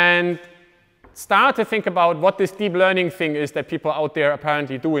and start to think about what this deep learning thing is that people out there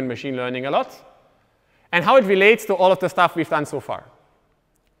apparently do in machine learning a lot, and how it relates to all of the stuff we've done so far.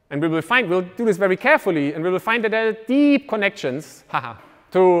 And we'll do this very carefully, and we will find that there are deep connections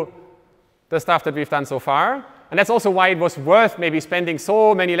to the stuff that we've done so far. And that's also why it was worth maybe spending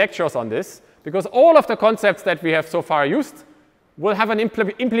so many lectures on this, because all of the concepts that we have so far used will have an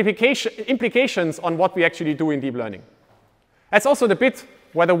implications on what we actually do in deep learning. That's also the bit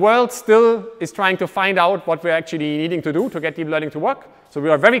where the world still is trying to find out what we're actually needing to do to get deep learning to work. So we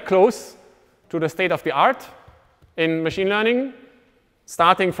are very close to the state of the art in machine learning,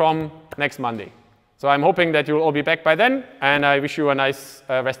 starting from next Monday. So I'm hoping that you'll all be back by then, and I wish you a nice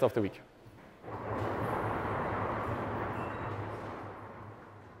rest of the week.